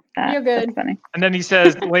remember that. You're good. That's funny. And then he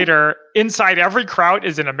says later, inside every crowd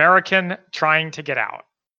is an American trying to get out.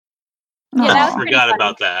 Yeah, I forgot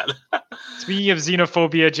about that. Speaking of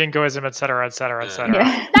xenophobia, jingoism, et cetera, et cetera, et cetera.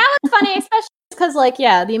 Yeah. That was funny, especially because, like,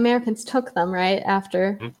 the Americans took them right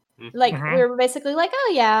after. Like, we were basically like,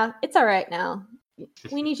 oh, yeah, it's all right now.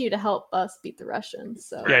 we need you to help us beat the Russians.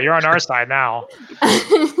 So Yeah, you're on our side now.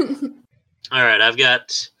 All right, I've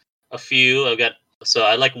got a few. So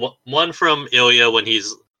I like one from Ilya when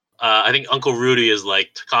he's, I think Uncle Rudy is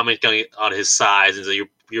like commenting on his size and like,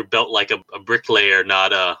 you're built like a bricklayer,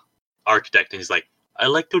 not a architect. And he's like, I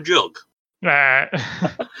like to joke. Nah.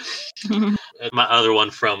 My other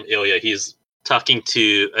one from Ilya, he's talking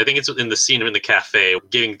to, I think it's in the scene in the cafe,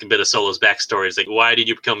 giving a bit of Solo's backstory. It's like, why did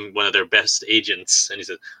you become one of their best agents? And he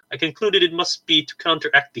said, I concluded it must be to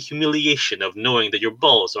counteract the humiliation of knowing that your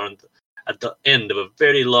balls are at the end of a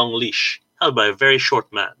very long leash, held by a very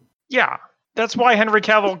short man. Yeah, that's why Henry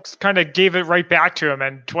Cavill kind of gave it right back to him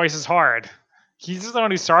and twice as hard. He's the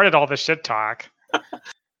one who started all the shit talk.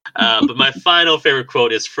 But my final favorite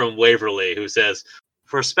quote is from Waverly, who says,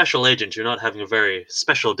 for a special agent, you're not having a very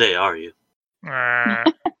special day, are you?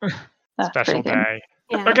 Special day.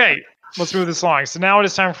 Yeah. Okay, let's move this along. So now it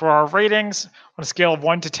is time for our ratings on a scale of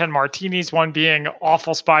 1 to 10 martinis, 1 being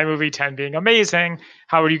awful spy movie, 10 being amazing.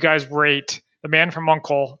 How would you guys rate The Man from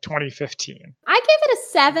U.N.C.L.E. 2015? I gave it a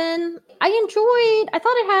 7. I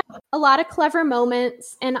thought it had a lot of clever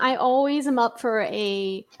moments, and I always am up for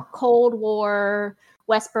a Cold War,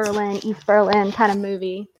 West Berlin, East Berlin kind of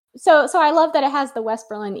movie. So I love that it has the West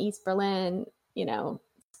Berlin, East Berlin,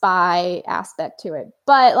 spy aspect to it.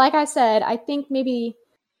 But like I said, I think maybe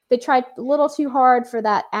they tried a little too hard for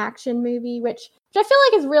that action movie, which I feel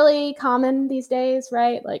like is really common these days,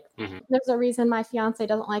 right? Like, there's a reason my fiance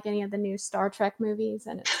doesn't like any of the new Star Trek movies,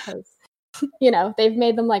 and it's because, they've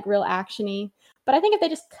made them like real actiony. But I think if they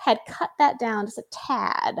just had cut that down just a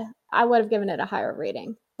tad, I would have given it a higher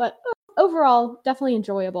rating. But overall, definitely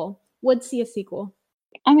enjoyable. Would see a sequel.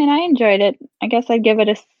 I mean, I enjoyed it. I guess I'd give it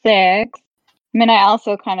a 6. I mean, I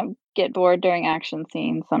also kind of get bored during action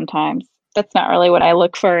scenes sometimes. That's not really what I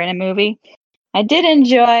look for in a movie. I did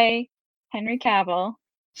enjoy Henry Cavill.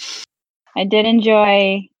 I did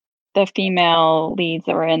enjoy the female leads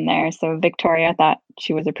that were in there. So Victoria, I thought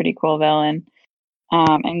she was a pretty cool villain.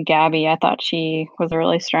 And Gabby, I thought she was a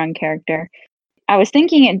really strong character. I was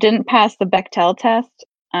thinking it didn't pass the Bechdel test,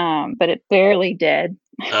 but it barely did.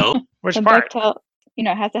 Oh, Which The part? Bechdel,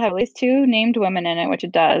 it has to have at least 2 named women in it, which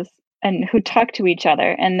it does, and who talk to each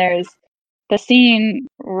other. And there's the scene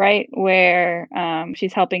right where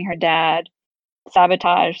she's helping her dad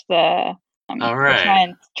sabotage the all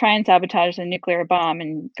right. try and sabotage the nuclear bomb,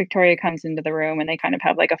 and Victoria comes into the room and they kind of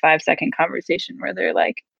have like a 5-second conversation where they're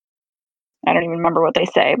like, I don't even remember what they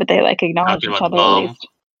say, but they like acknowledge Talking each about the other at bomb. least.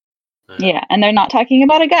 Yeah, and they're not talking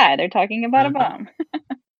about a guy, they're talking about a bomb.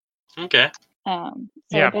 Okay. So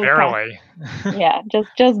Yeah, it does barely. yeah,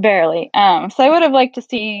 just barely. So I would have liked to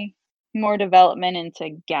see more development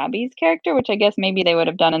into Gabby's character, which I guess maybe they would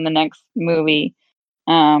have done in the next movie,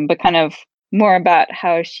 but kind of more about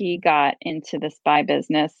how she got into the spy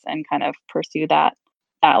business and kind of pursue that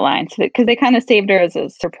line. So because they kind of saved her as a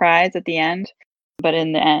surprise at the end, but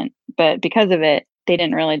because of it, they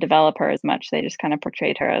didn't really develop her as much. They just kind of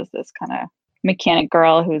portrayed her as this kind of mechanic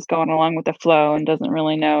girl who's going along with the flow and doesn't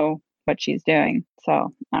really know what she's doing.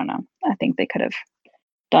 So I don't know. I think they could have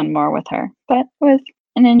done more with her, but it was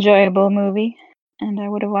an enjoyable movie, and I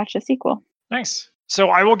would have watched a sequel. Nice. So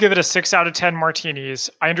I will give it a 6 out of 10 martinis.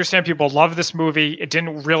 I understand people love this movie. It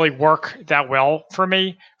didn't really work that well for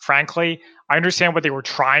me, frankly. I understand what they were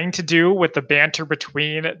trying to do with the banter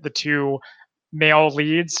between the 2 male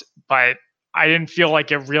leads, but I didn't feel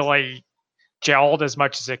like it really gelled as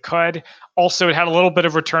much as it could. Also, it had a little bit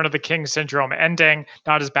of Return of the King syndrome ending,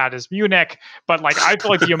 not as bad as Munich, but like I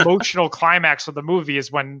feel like the emotional climax of the movie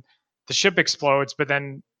is when the ship explodes, but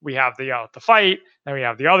then we have the fight, then we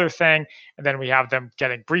have the other thing, and then we have them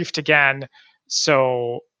getting briefed again.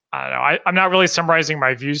 So I don't know. I'm not really summarizing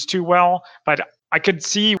my views too well, but I could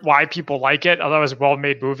see why people like it. Although it was a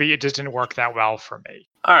well-made movie, it just didn't work that well for me.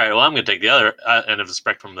 All right. Well, I'm going to take the other end of the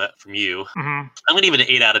spectrum from you. Mm-hmm. I'm going to give it an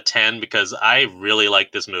 8 out of 10 because I really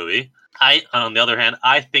like this movie. On the other hand,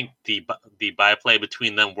 I think the byplay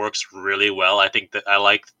between them works really well. I think that I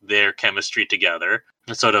like their chemistry together.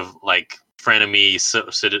 It's sort of like frenemy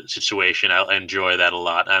situation. I enjoy that a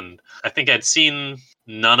lot. And I think I'd seen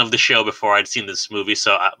none of the show before I'd seen this movie.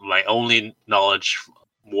 So my only knowledge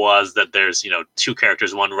was that there's, 2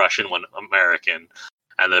 characters, one Russian, one American,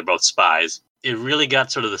 and they're both spies. It really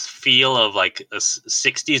got sort of this feel of like the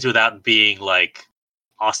 60s without being like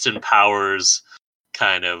Austin Powers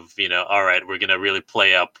kind of, all right, we're going to really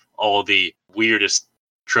play up all the weirdest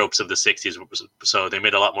tropes of the 60s. So they made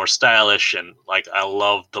it a lot more stylish, and like I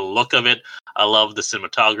love the look of it. I love the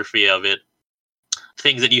cinematography of it.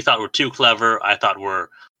 Things that you thought were too clever, I thought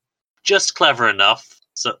were just clever enough.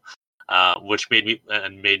 So which made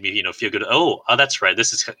me feel good. Oh, that's right,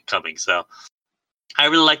 this is coming. So I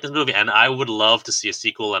really like this movie, and I would love to see a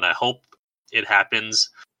sequel, and I hope it happens.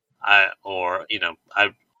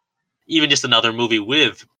 Even just another movie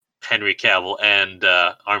with Henry Cavill and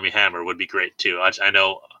Armie Hammer would be great too. I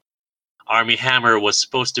know Armie Hammer was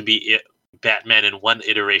supposed to be Batman in one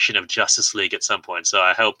iteration of Justice League at some point, so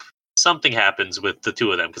I hope something happens with the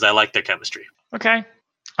two of them because I like their chemistry. Okay.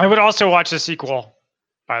 I would also watch the sequel,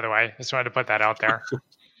 by the way. Just wanted to put that out there.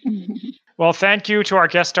 Well, thank you to our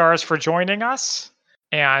guest stars for joining us.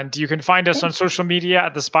 And you can find us on social media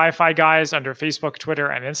at the Spy-Fi Guys under Facebook, Twitter,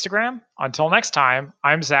 and Instagram. Until next time,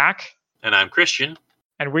 I'm Zach. And I'm Christian.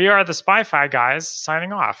 And we are the Spy-Fi Guys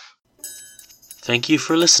signing off. Thank you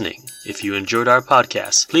for listening. If you enjoyed our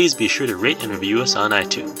podcast, please be sure to rate and review us on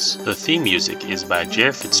iTunes. The theme music is by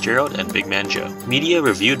Jer Fitzgerald and Big Man Joe. Media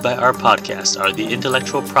reviewed by our podcast are the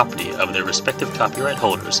intellectual property of their respective copyright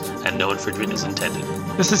holders, and no infringement is intended.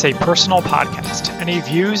 This is a personal podcast. Any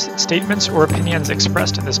views, statements, or opinions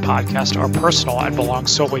expressed in this podcast are personal and belong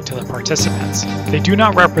solely to the participants. They do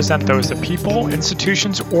not represent those of people,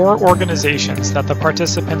 institutions, or organizations that the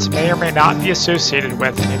participants may or may not be associated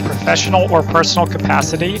with in a professional or personal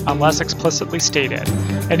capacity unless explicitly stated.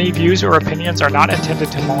 Any views or opinions are not intended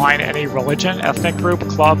to malign any religion, ethnic group,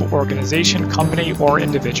 club, organization, company, or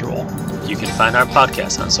individual. You can find our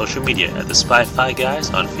podcast on social media at the Spy-Fi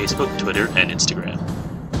Guys on Facebook, Twitter, and Instagram.